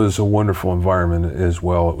that was a wonderful environment as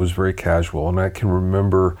well. It was very casual. And I can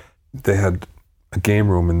remember they had a game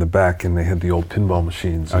room in the back, and they had the old pinball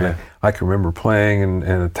machines. And I can remember playing and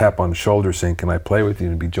a tap on the shoulder saying, "Can I play with you?"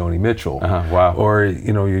 And it'd be Joni Mitchell. Wow. Or,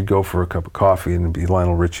 you'd go for a cup of coffee and it'd be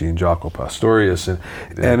Lionel Richie and Jaco Pastorius. And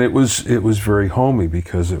it was very homey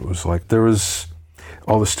because it was like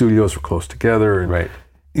all the studios were close together. And, right.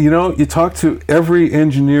 You talk to every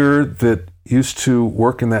engineer that used to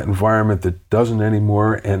work in that environment that doesn't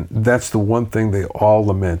anymore, and that's the one thing they all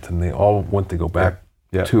lament and they all want to go back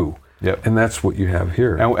to. Yep. And that's what you have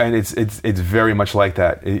here. And it's very much like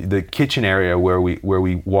that. The kitchen area where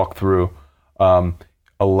we walk through, a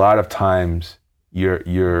lot of times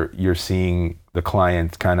you're seeing the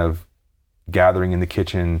clients kind of gathering in the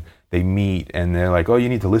kitchen. They meet and they're like, "Oh, you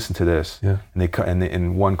need to listen to this." Yeah.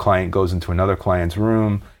 And one client goes into another client's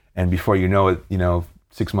room, and before you know it,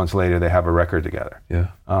 6 months later they have a record together. Yeah.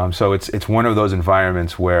 So it's one of those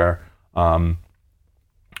environments where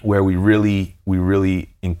we really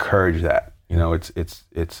encourage that. It's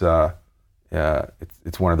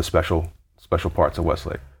one of the special parts of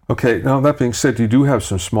Westlake. Okay, now that being said, you do have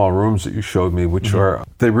some small rooms that you showed me, which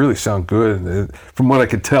they really sound good from what I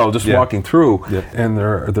could tell just walking through, and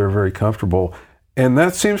they're very comfortable. And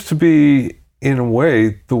that seems to be, in a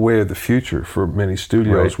way, the way of the future for many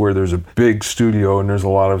studios, where there's a big studio and there's a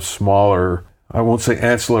lot of smaller, I won't say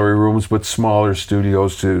ancillary rooms, but smaller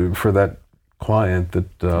studios for that client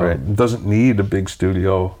that doesn't need a big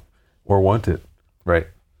studio or want it. Right.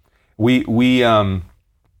 We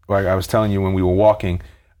like I was telling you when we were walking,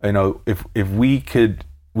 if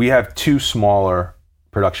we have 2 smaller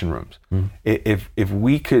production rooms. If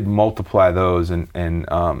we could multiply those and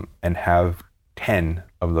have 10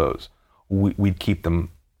 of those, we'd keep them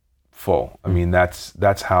full. I mean,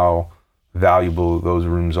 that's how valuable those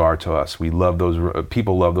rooms are to us. We love those.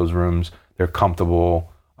 People love those rooms. They're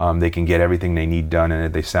comfortable. They can get everything they need done in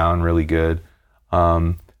it. They sound really good.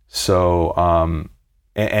 And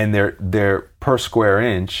they're per square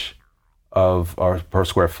inch or per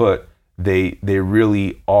square foot. They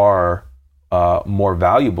really are more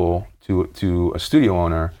valuable to a studio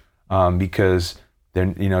owner because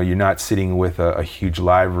you're not sitting with a huge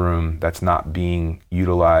live room that's not being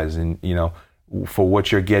utilized. And for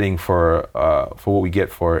what you're getting for what we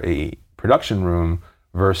get for a production room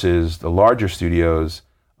versus the larger studios,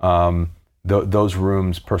 those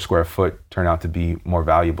rooms per square foot turn out to be more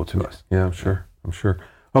valuable to us. Yeah, I'm sure.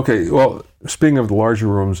 Okay, well, speaking of the larger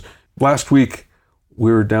rooms, last week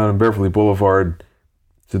we were down in Beverly Boulevard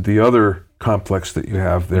to the other complex that you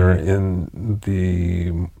have there in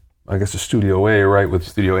the, I guess, the Studio A, right? With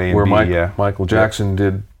Studio A and where B, Michael Jackson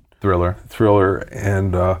did Thriller,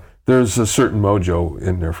 and there's a certain mojo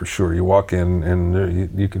in there for sure. You walk in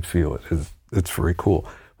and you can feel it. It's very cool.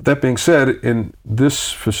 But that being said, in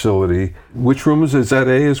this facility, which room is that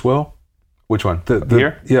A as well? Which one?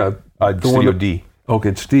 Here? Yeah. Studio D. Okay,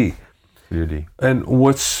 it's D. Studio D. And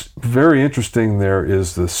what's very interesting there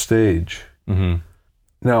is the stage. Mm-hmm.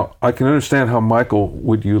 Now, I can understand how Michael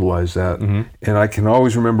would utilize that, and I can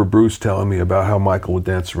always remember Bruce telling me about how Michael would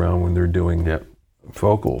dance around when they're doing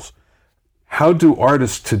vocals. How do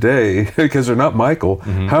artists today, because they're not Michael,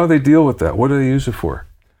 how do they deal with that? What do they use it for?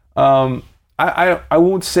 I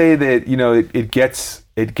won't say that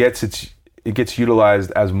it gets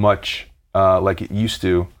utilized as much like it used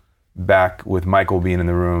to back with Michael being in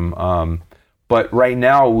the room. But right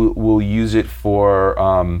now we'll use it for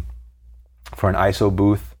an ISO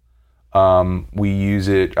booth. We use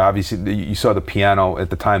it, obviously, you saw the piano at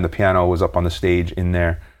the time. The piano was up on the stage in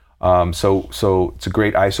there. So it's a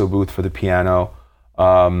great ISO booth for the piano.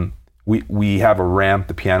 We have a ramp.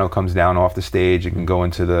 The piano comes down off the stage. It can go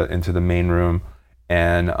into the main room,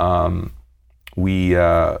 and we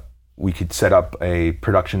could set up a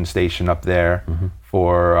production station up there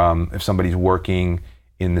for if somebody's working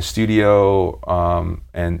in the studio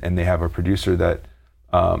and they have a producer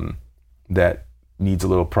that needs a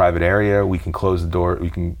little private area. We can close the door.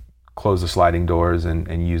 We can close the sliding doors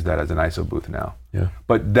and use that as an ISO booth now. Yeah.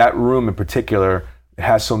 But that room in particular, it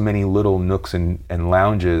has so many little nooks and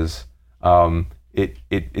lounges.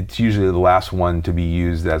 It's usually the last one to be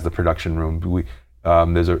used as the production room.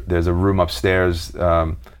 There's a room upstairs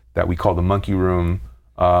that we call the monkey room,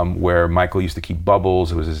 where Michael used to keep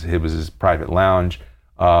bubbles. It was his private lounge.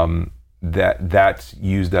 That's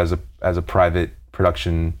used as a private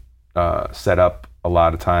production setup a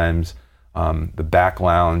lot of times. The back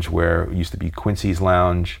lounge, where it used to be Quincy's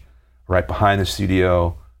lounge, right behind the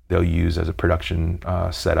studio, they'll use as a production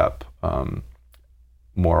setup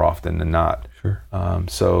more often than not. Sure.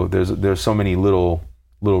 So there's so many little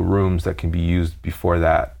rooms that can be used before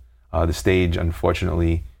that. The stage,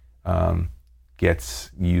 unfortunately,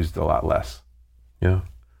 gets used a lot less. Yeah,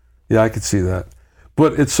 I could see that.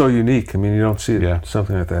 But it's so unique. I mean, you don't see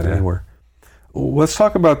something like that anywhere. Let's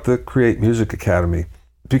talk about the Create Music Academy,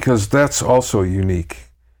 because that's also unique.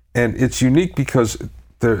 And it's unique because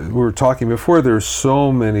we were talking before, there's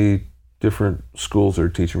so many different schools that are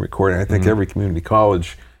teaching recording. I think every community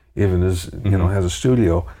college even has a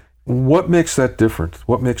studio. What makes that different?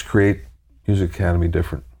 What makes Create Music Academy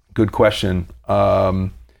different? Good question.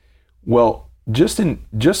 Well, just in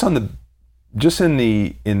the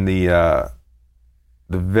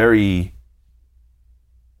very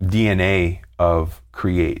DNA of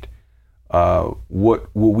Create, what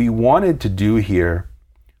we wanted to do here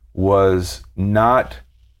was not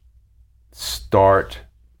start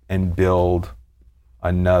and build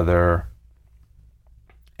another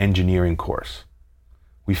engineering course.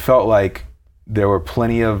 We felt like there were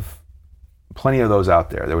plenty of those out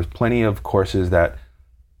there. There was plenty of courses that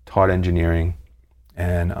taught engineering,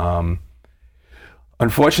 and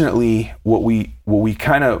unfortunately, what we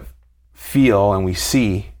kind of feel and we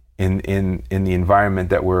see in the environment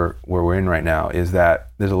that we're in right now is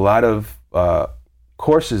that there's a lot of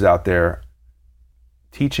courses out there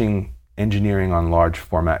teaching engineering on large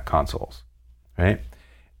format consoles, right?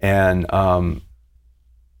 And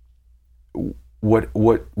what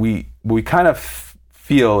we kind of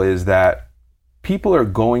feel is that people are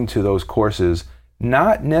going to those courses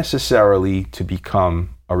not necessarily to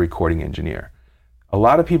become a recording engineer. A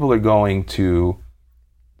lot of people are going to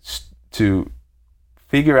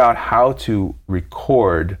figure out how to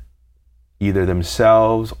record either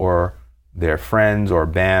themselves or their friends or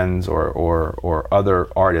bands or other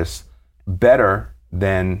artists better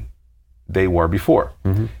than they were before.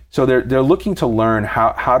 Mm-hmm. So they're looking to learn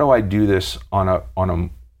how do I do this and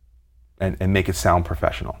make it sound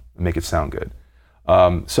professional, make it sound good.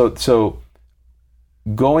 So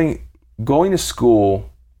going to school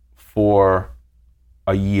for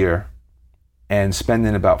a year and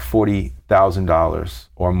spending about $40,000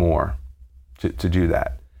 or more to do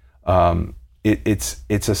that.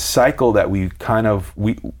 It's a cycle that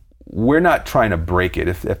we're not trying to break it.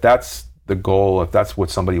 If that's the goal, if that's what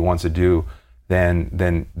somebody wants to do,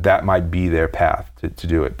 then that might be their path to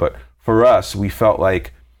do it. But for us, we felt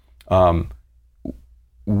like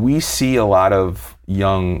we see a lot of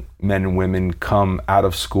young men and women come out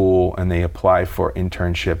of school and they apply for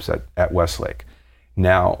internships at Westlake.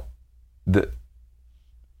 Now,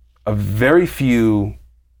 a very few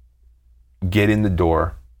get in the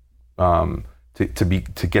door to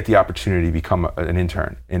get the opportunity to become an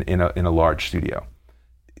intern in a large studio.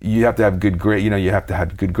 You have to have good grade. You have to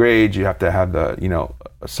have good grades. You have to have a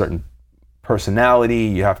certain personality.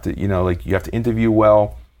 You have to you have to interview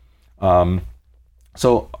well.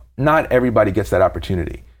 So not everybody gets that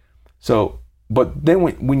opportunity. So, but then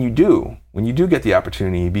when you do get the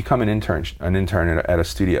opportunity, you become an intern at a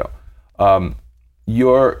studio.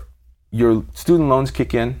 Your student loans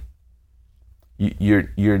kick in.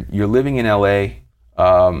 You're living in LA.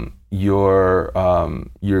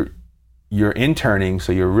 You're interning,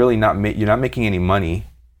 so you're really not making any money.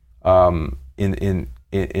 In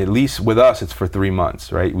at least with us, it's for 3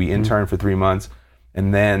 months, right? We intern for 3 months,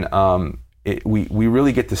 and then we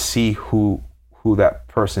really get to see who that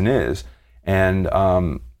person is, and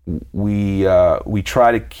we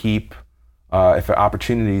try to keep if an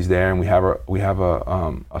opportunity is there, and we have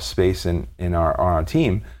a space in our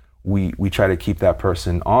team. We try to keep that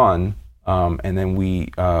person on, and then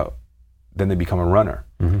then they become a runner,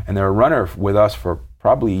 and they're a runner with us for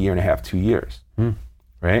probably 1.5 years, 2 years,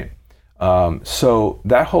 right? So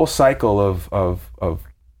that whole cycle of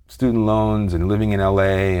student loans and living in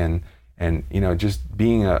LA and just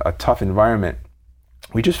being a tough environment,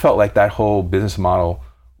 we just felt like that whole business model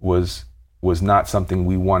was not something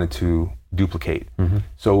we wanted to duplicate.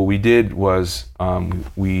 So what we did was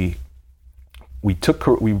we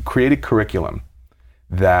created curriculum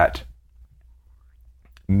that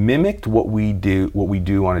mimicked what we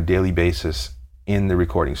do on a daily basis in the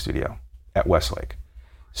recording studio at Westlake.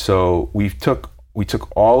 So we took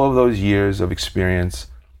all of those years of experience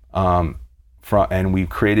and we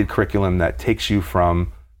created curriculum that takes you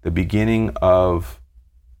from the beginning of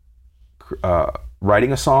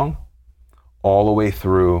writing a song all the way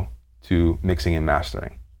through to mixing and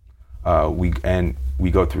mastering. We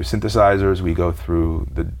go through synthesizers, we go through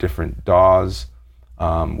the different DAWs,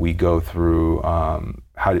 we go through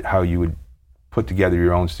how you would put together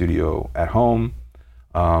your own studio at home,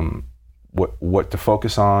 what to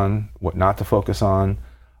focus on, what not to focus on,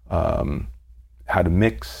 how to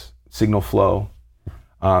mix, signal flow,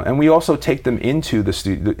 and we also take them into the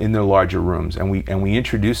studio in their larger rooms, and we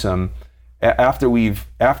introduce them after we've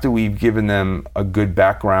given them a good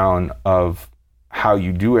background of how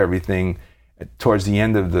you do everything. Towards the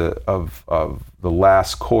end of the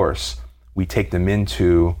last course, we take them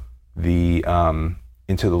into the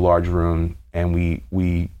large room, and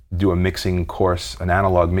we do a mixing course, an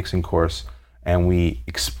analog mixing course, and we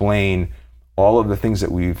explain all of the things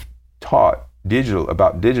that we've taught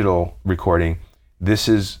about digital recording. This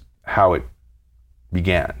is how it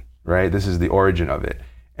began, right? This is the origin of it,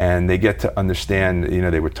 and they get to understand.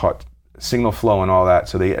 They were taught signal flow and all that,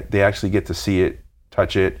 so they actually get to see it,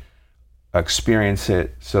 touch it, experience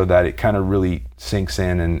it, so that it kind of really sinks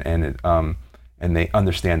in and they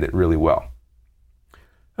understand it really well.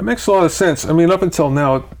 That makes a lot of sense. I mean, up until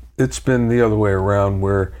now, it's been the other way around,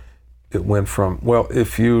 where it went from, well,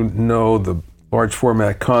 if you know the large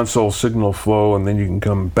format console signal flow and then you can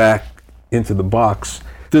come back into the box,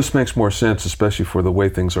 this makes more sense, especially for the way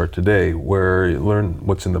things are today, where you learn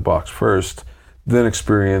what's in the box first, then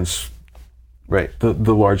experience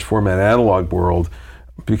the large format analog world,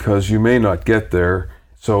 because you may not get there,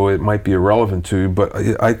 so it might be irrelevant to you. But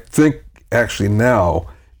I think actually now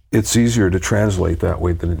it's easier to translate that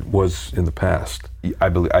way than it was in the past. I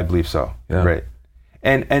believe so. Yeah. Right.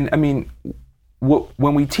 And I mean,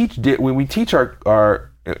 when we teach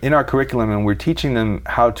our in our curriculum, and we're teaching them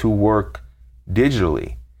how to work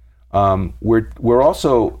digitally, we're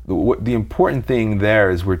also, the important thing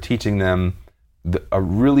there is we're teaching them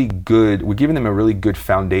we're giving them a really good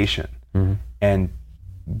foundation and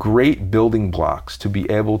great building blocks to be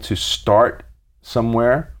able to start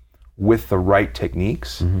somewhere with the right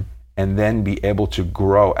techniques, and then be able to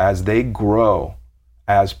grow. As they grow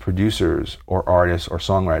as producers or artists or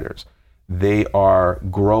songwriters, they are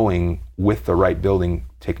growing with the right building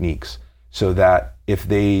techniques, so that if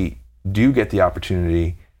they do get the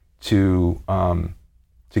opportunity to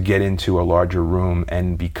get into a larger room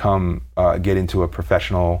and get into a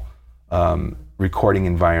professional recording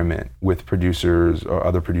environment with producers or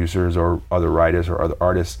other writers or other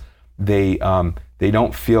artists, they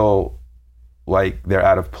don't feel like they're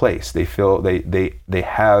out of place. They feel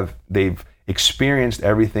they've experienced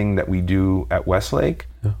everything that we do at Westlake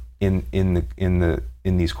in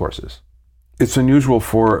these courses. It's unusual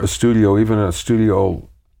for a studio, even a studio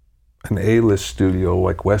an A-list studio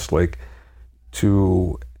like Westlake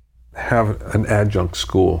to have an adjunct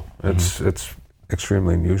school. It's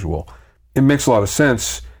extremely unusual. It makes a lot of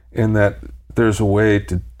sense in that there's a way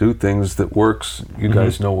to do things that works. You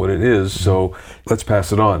guys know what it is, so let's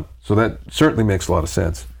pass it on. So that certainly makes a lot of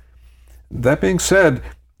sense. That being said,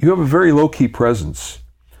 you have a very low-key presence.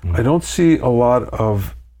 I don't see a lot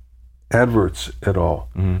of adverts at all.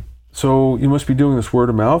 So you must be doing this word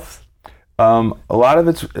of mouth? Some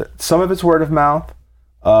of it's word of mouth.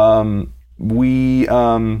 We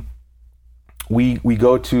go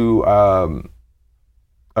to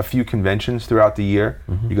a few conventions throughout the year.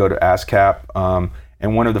 You go to ASCAP,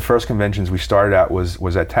 and one of the first conventions we started at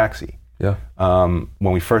was at Taxi. Yeah.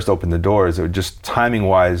 When we first opened the doors, it was just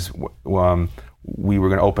timing-wise, we were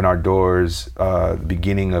going to open our doors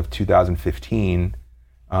beginning of 2015,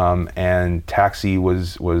 and Taxi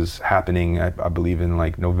was happening, I believe, in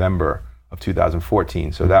like November of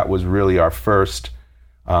 2014. So that was really our first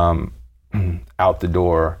out the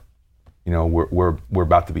door. You know, we're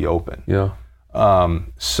about to be open. Yeah.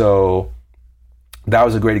 So that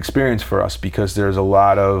was a great experience for us because there's a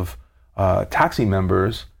lot of Taxi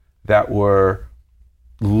members that were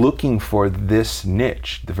looking for this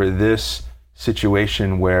niche, for this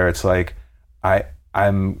situation where it's like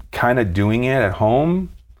I'm kind of doing it at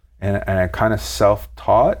home and I kind of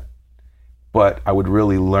self-taught, but I would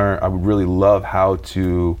really love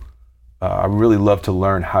to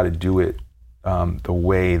learn how to do it the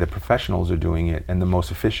way the professionals are doing it and the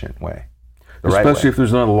most efficient way. Especially if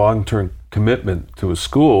there's not a long-term commitment to a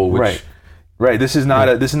school, which right. This is not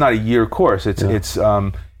a year course.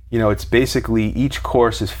 It's basically each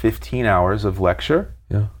course is 15 hours of lecture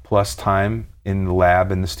plus time in the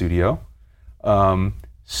lab in the studio.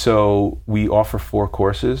 So we offer 4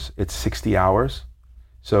 courses. It's 60 hours.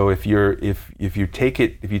 So if you take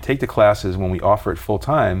the classes when we offer it full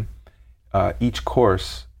time, each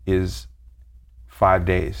course is 5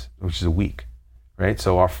 days, which is a week, right?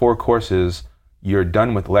 So our 4 courses, you're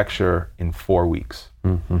done with lecture in 4 weeks,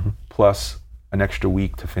 plus an extra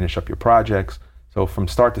week to finish up your projects. So from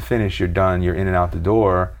start to finish, you're done. You're in and out the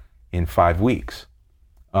door in 5 weeks.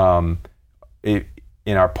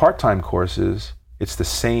 In our part-time courses, it's the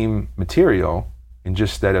same material, and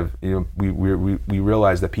just instead of we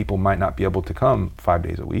realize that people might not be able to come 5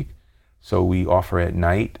 days a week, so we offer at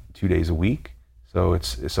night 2 days a week. So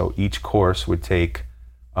each course would take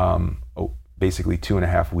basically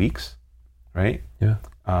 2.5 weeks, right? Yeah.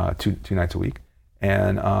 Two nights a week,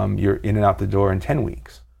 and you're in and out the door in 10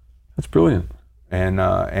 weeks. That's brilliant. And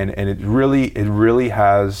it really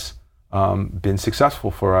has been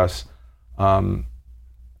successful for us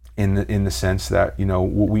in the sense that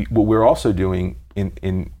what we're also doing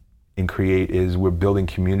in Create is we're building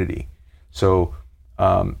community. So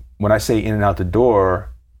when I say in and out the door,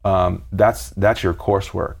 that's your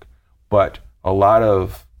coursework, but a lot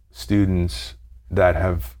of students that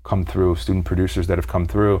have come through, student producers that have come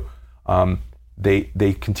through,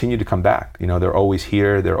 they continue to come back. They're always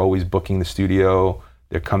here. They're always booking the studio.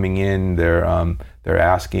 They're coming in. They're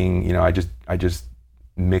asking. I just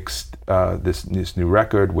mixed this new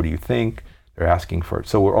record. What do you think? They're asking for it.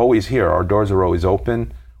 So we're always here. Our doors are always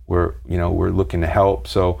open. We're looking to help.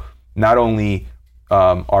 So not only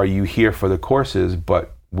are you here for the courses,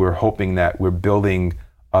 but we're hoping that we're building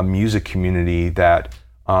a music community that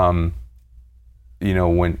when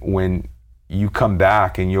you come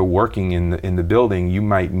back and you're working in the building, you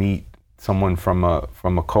might meet someone from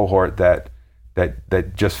a cohort that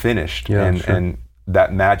just finished, and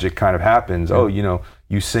that magic kind of happens. Yeah. Oh,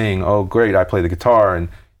 you sing. Oh, great! I play the guitar, and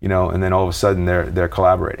then all of a sudden they're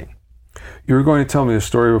collaborating. You were going to tell me a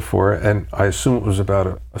story before, and I assume it was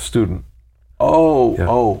about a student.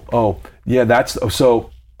 Yeah. That's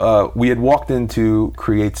so. We had walked into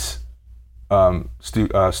Create's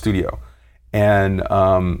studio, and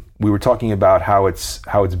we were talking about how it's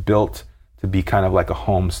built to be kind of like a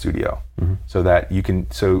home studio, so that you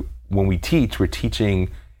can. So when we teach, we're teaching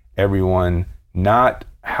everyone not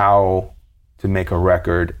how to make a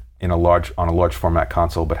record on a large format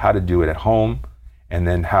console, but how to do it at home, and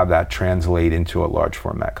then have that translate into a large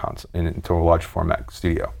format console, into a large format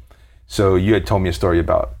studio. So you had told me a story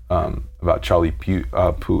about Charlie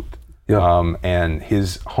Puth, and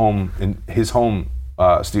his home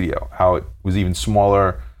studio, how it was even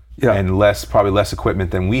smaller and probably less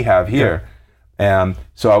equipment than we have here. And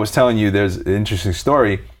so I was telling you, there's an interesting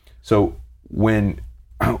story. So when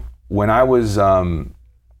I was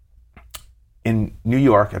in New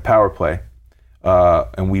York at Power Play,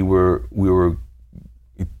 and we were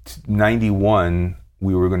 91.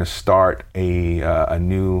 We were going to start a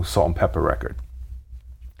new Salt and Pepper record,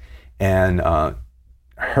 and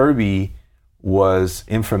Herbie was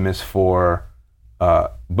infamous for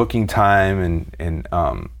booking time and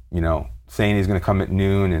saying he's going to come at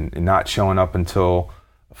noon and not showing up until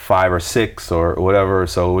 5 or 6 or whatever.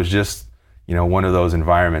 So it was just, one of those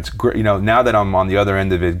environments. Now that I'm on the other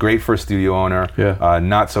end of it, great for a studio owner,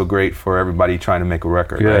 not so great for everybody trying to make a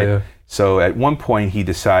record, right? Yeah. So at one point he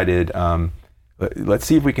decided, let's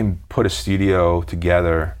see if we can put a studio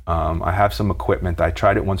together. I have some equipment. I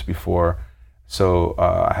tried it once before. So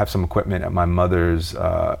I have some equipment at my mother's,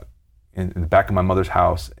 in the back of my mother's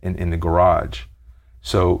house in the garage.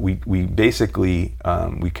 So we basically,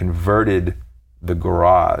 we converted the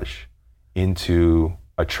garage into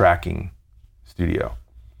a tracking studio.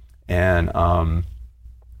 And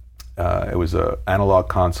it was an analog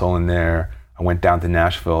console in there. I went down to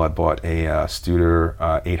Nashville. I bought a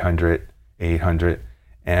Studer 800,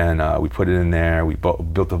 and we put it in there. We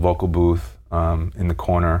built a vocal booth in the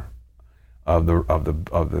corner of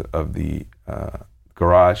the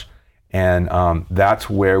garage, and that's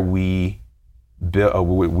where we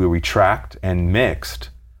tracked and mixed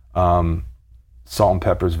Salt and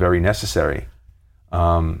Pepper's Very Necessary,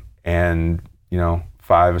 and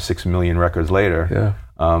 5 or 6 million records later,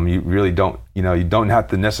 you really don't you don't have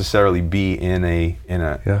to necessarily be in a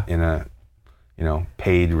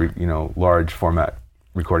paid large format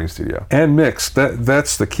recording studio and mix.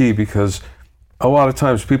 That's the key, because a lot of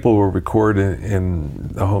times people will record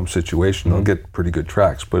in a home situation. They'll get pretty good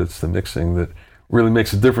tracks, but it's the mixing that really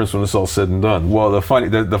makes a difference when it's all said and done. Well,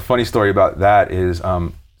 the funny story about that is,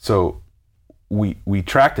 so we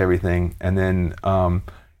tracked everything, and then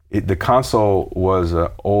the console was an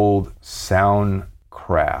old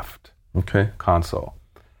Soundcraft console,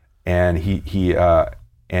 and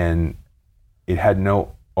and it had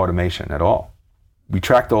no automation at all. We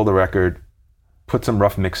tracked all the record, put some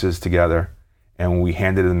rough mixes together, and we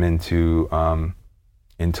handed them into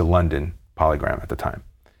London Polygram at the time,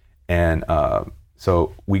 and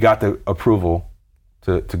so we got the approval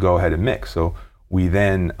to go ahead and mix. So we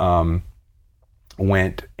then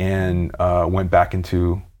went back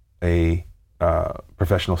into a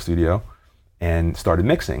professional studio and started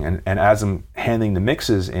mixing. And as I'm handing the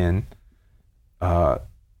mixes in, I'm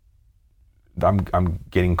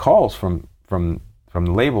getting calls from the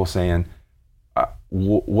label saying,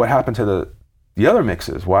 "What happened to the other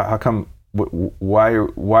mixes? How come?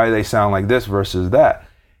 Why they sound like this versus that?"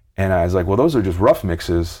 And I was like, "Well, those are just rough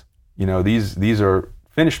mixes. These are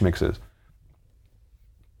finished mixes.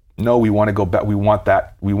 No, we want to go back. We want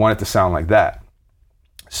that. We want it to sound like that."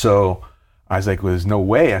 So I was like, "Well, there's no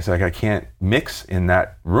way." I said, "I can't mix in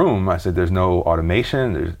that room." I said, "There's no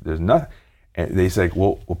automation. There's nothing." And they said,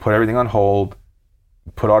 "We'll put everything on hold,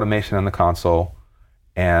 put automation on the console,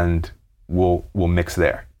 and we'll mix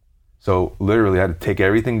there." So literally, I had to take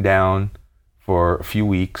everything down for a few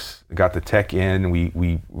weeks. I got the tech in.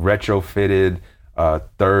 We retrofitted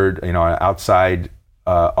an outside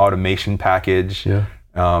automation package. Yeah.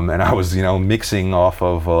 And I was mixing off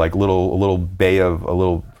of a little bay of a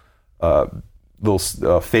little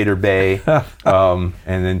fader bay, and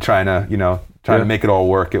then trying to make it all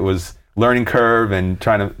work. It was learning curve and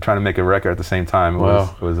trying to make a record at the same time.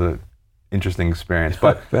 It was an interesting experience,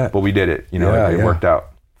 but we did it. It worked out.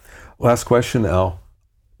 Last question, Al.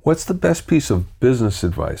 What's the best piece of business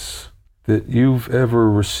advice that you've ever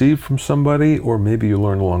received from somebody, or maybe you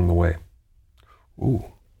learned along the way? Ooh,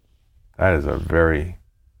 that is a very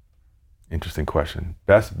interesting question.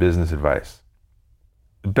 Best business advice.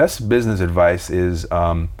 The best business advice is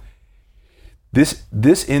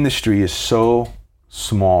this industry is so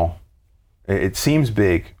small. It seems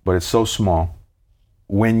big, but it's so small.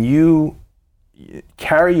 When you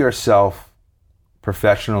carry yourself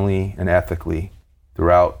professionally and ethically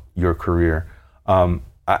throughout your career,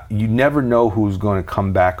 you never know who's going to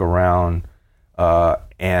come back around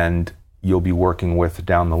and you'll be working with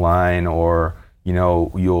down the line, or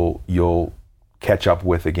you'll catch up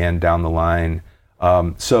with again down the line.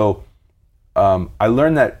 So I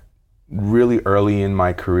learned that really early in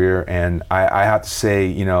my career, and I have to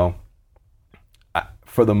say,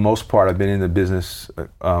 for the most part, I've been in the business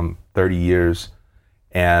 30 years,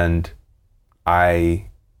 and I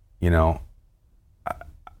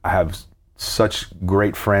have such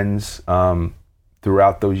great friends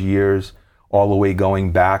throughout those years, all the way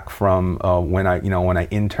going back from when I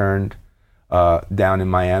interned down in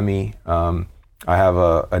Miami. I have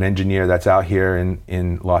an engineer that's out here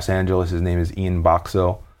in Los Angeles. His name is Ian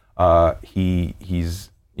Boxell. He's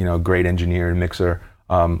a great engineer and mixer.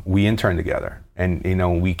 We intern together,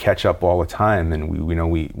 and we catch up all the time, and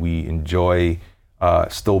we enjoy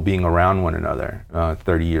still being around one another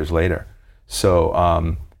 30 years later.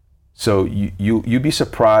 So So you'd be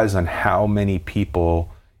surprised on how many people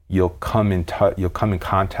you'll come in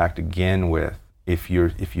contact again with if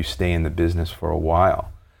you stay in the business for a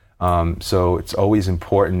while. So it's always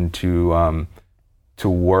important to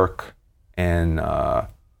work and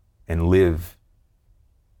live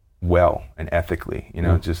well and ethically.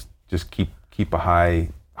 Just keep a high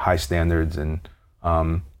standards and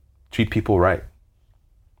treat people right.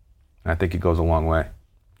 And I think it goes a long way.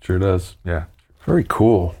 Sure does. Yeah. Very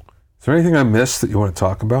cool. Is there anything I missed that you want to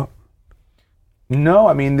talk about? No,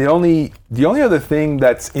 I mean the only other thing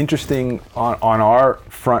that's interesting on our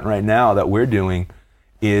front right now that we're doing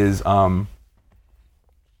is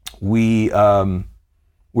we're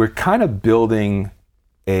kind of building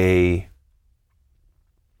a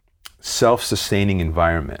self-sustaining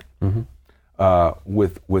environment,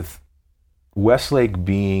 with Westlake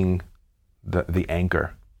being the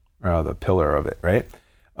anchor, the pillar of it, right?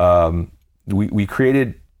 We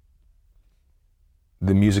created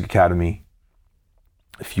the Music Academy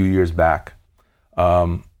a few years back.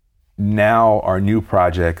 Now our new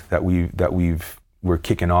project that we're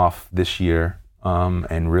kicking off this year,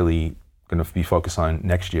 and really going to be focused on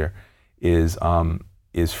next year, is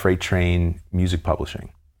Freight Train Music Publishing.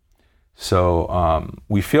 So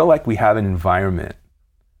we feel like we have an environment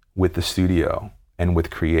with the studio and with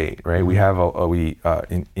Create, right? We have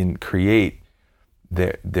in Create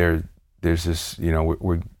there's this,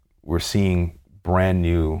 we're seeing brand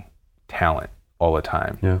new talent all the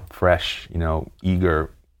time, fresh, eager,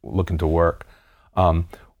 looking to work.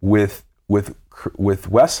 With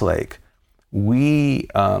Westlake, we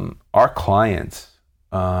our clients,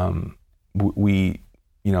 we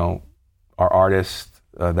our artists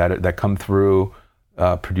that come through,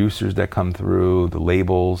 producers that come through, the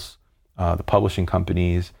labels, the publishing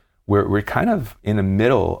companies. We're kind of in the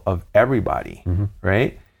middle of everybody,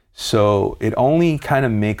 right? So it only kind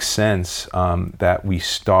of makes sense that we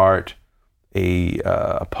start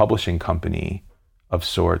a publishing company of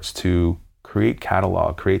sorts to create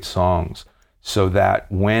catalog, create songs, so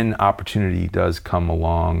that when opportunity does come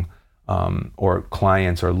along, or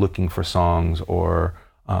clients are looking for songs, or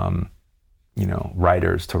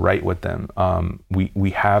writers to write with them,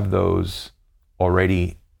 we have those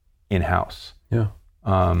already in-house. Yeah.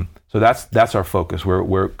 So that's our focus.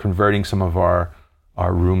 We're converting some of our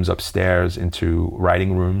rooms upstairs into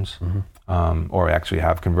writing rooms, or actually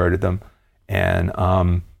have converted them, and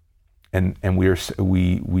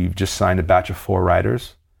we've just signed a batch of 4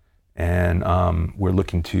 writers, and we're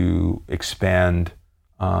looking to expand,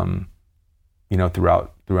 throughout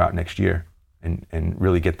next year, and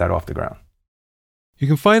really get that off the ground. You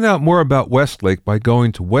can find out more about Westlake by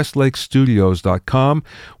going to westlakestudios.com,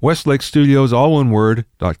 Westlake Studios, all one word,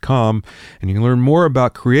 .com, and you can learn more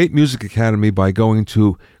about Create Music Academy by going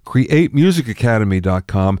to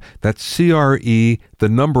createmusicacademy.com. That's CRE, the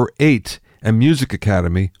number 8, and Music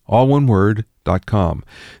Academy, all one word, .com.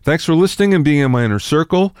 Thanks for listening and being in my inner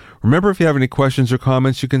circle. Remember, if you have any questions or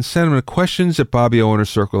comments, you can send them to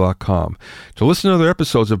questions@bobbyoinnercircle.com. To listen to other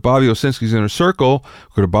episodes of Bobby Owsinski's Inner Circle,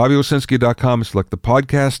 go to bobbyowsinski.com and select the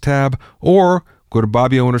podcast tab, or go to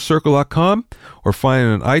bobbyowinnercircle.com, or find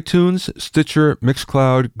it on iTunes, Stitcher,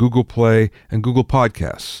 Mixcloud, Google Play, and Google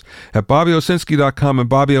Podcasts. At bobbyowsinski.com and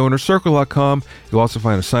bobbyowinnercircle.com, you'll also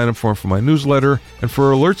find a sign-up form for my newsletter and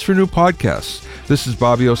for alerts for new podcasts. This is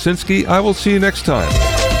Bobby Owsinski. I will see you next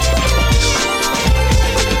time.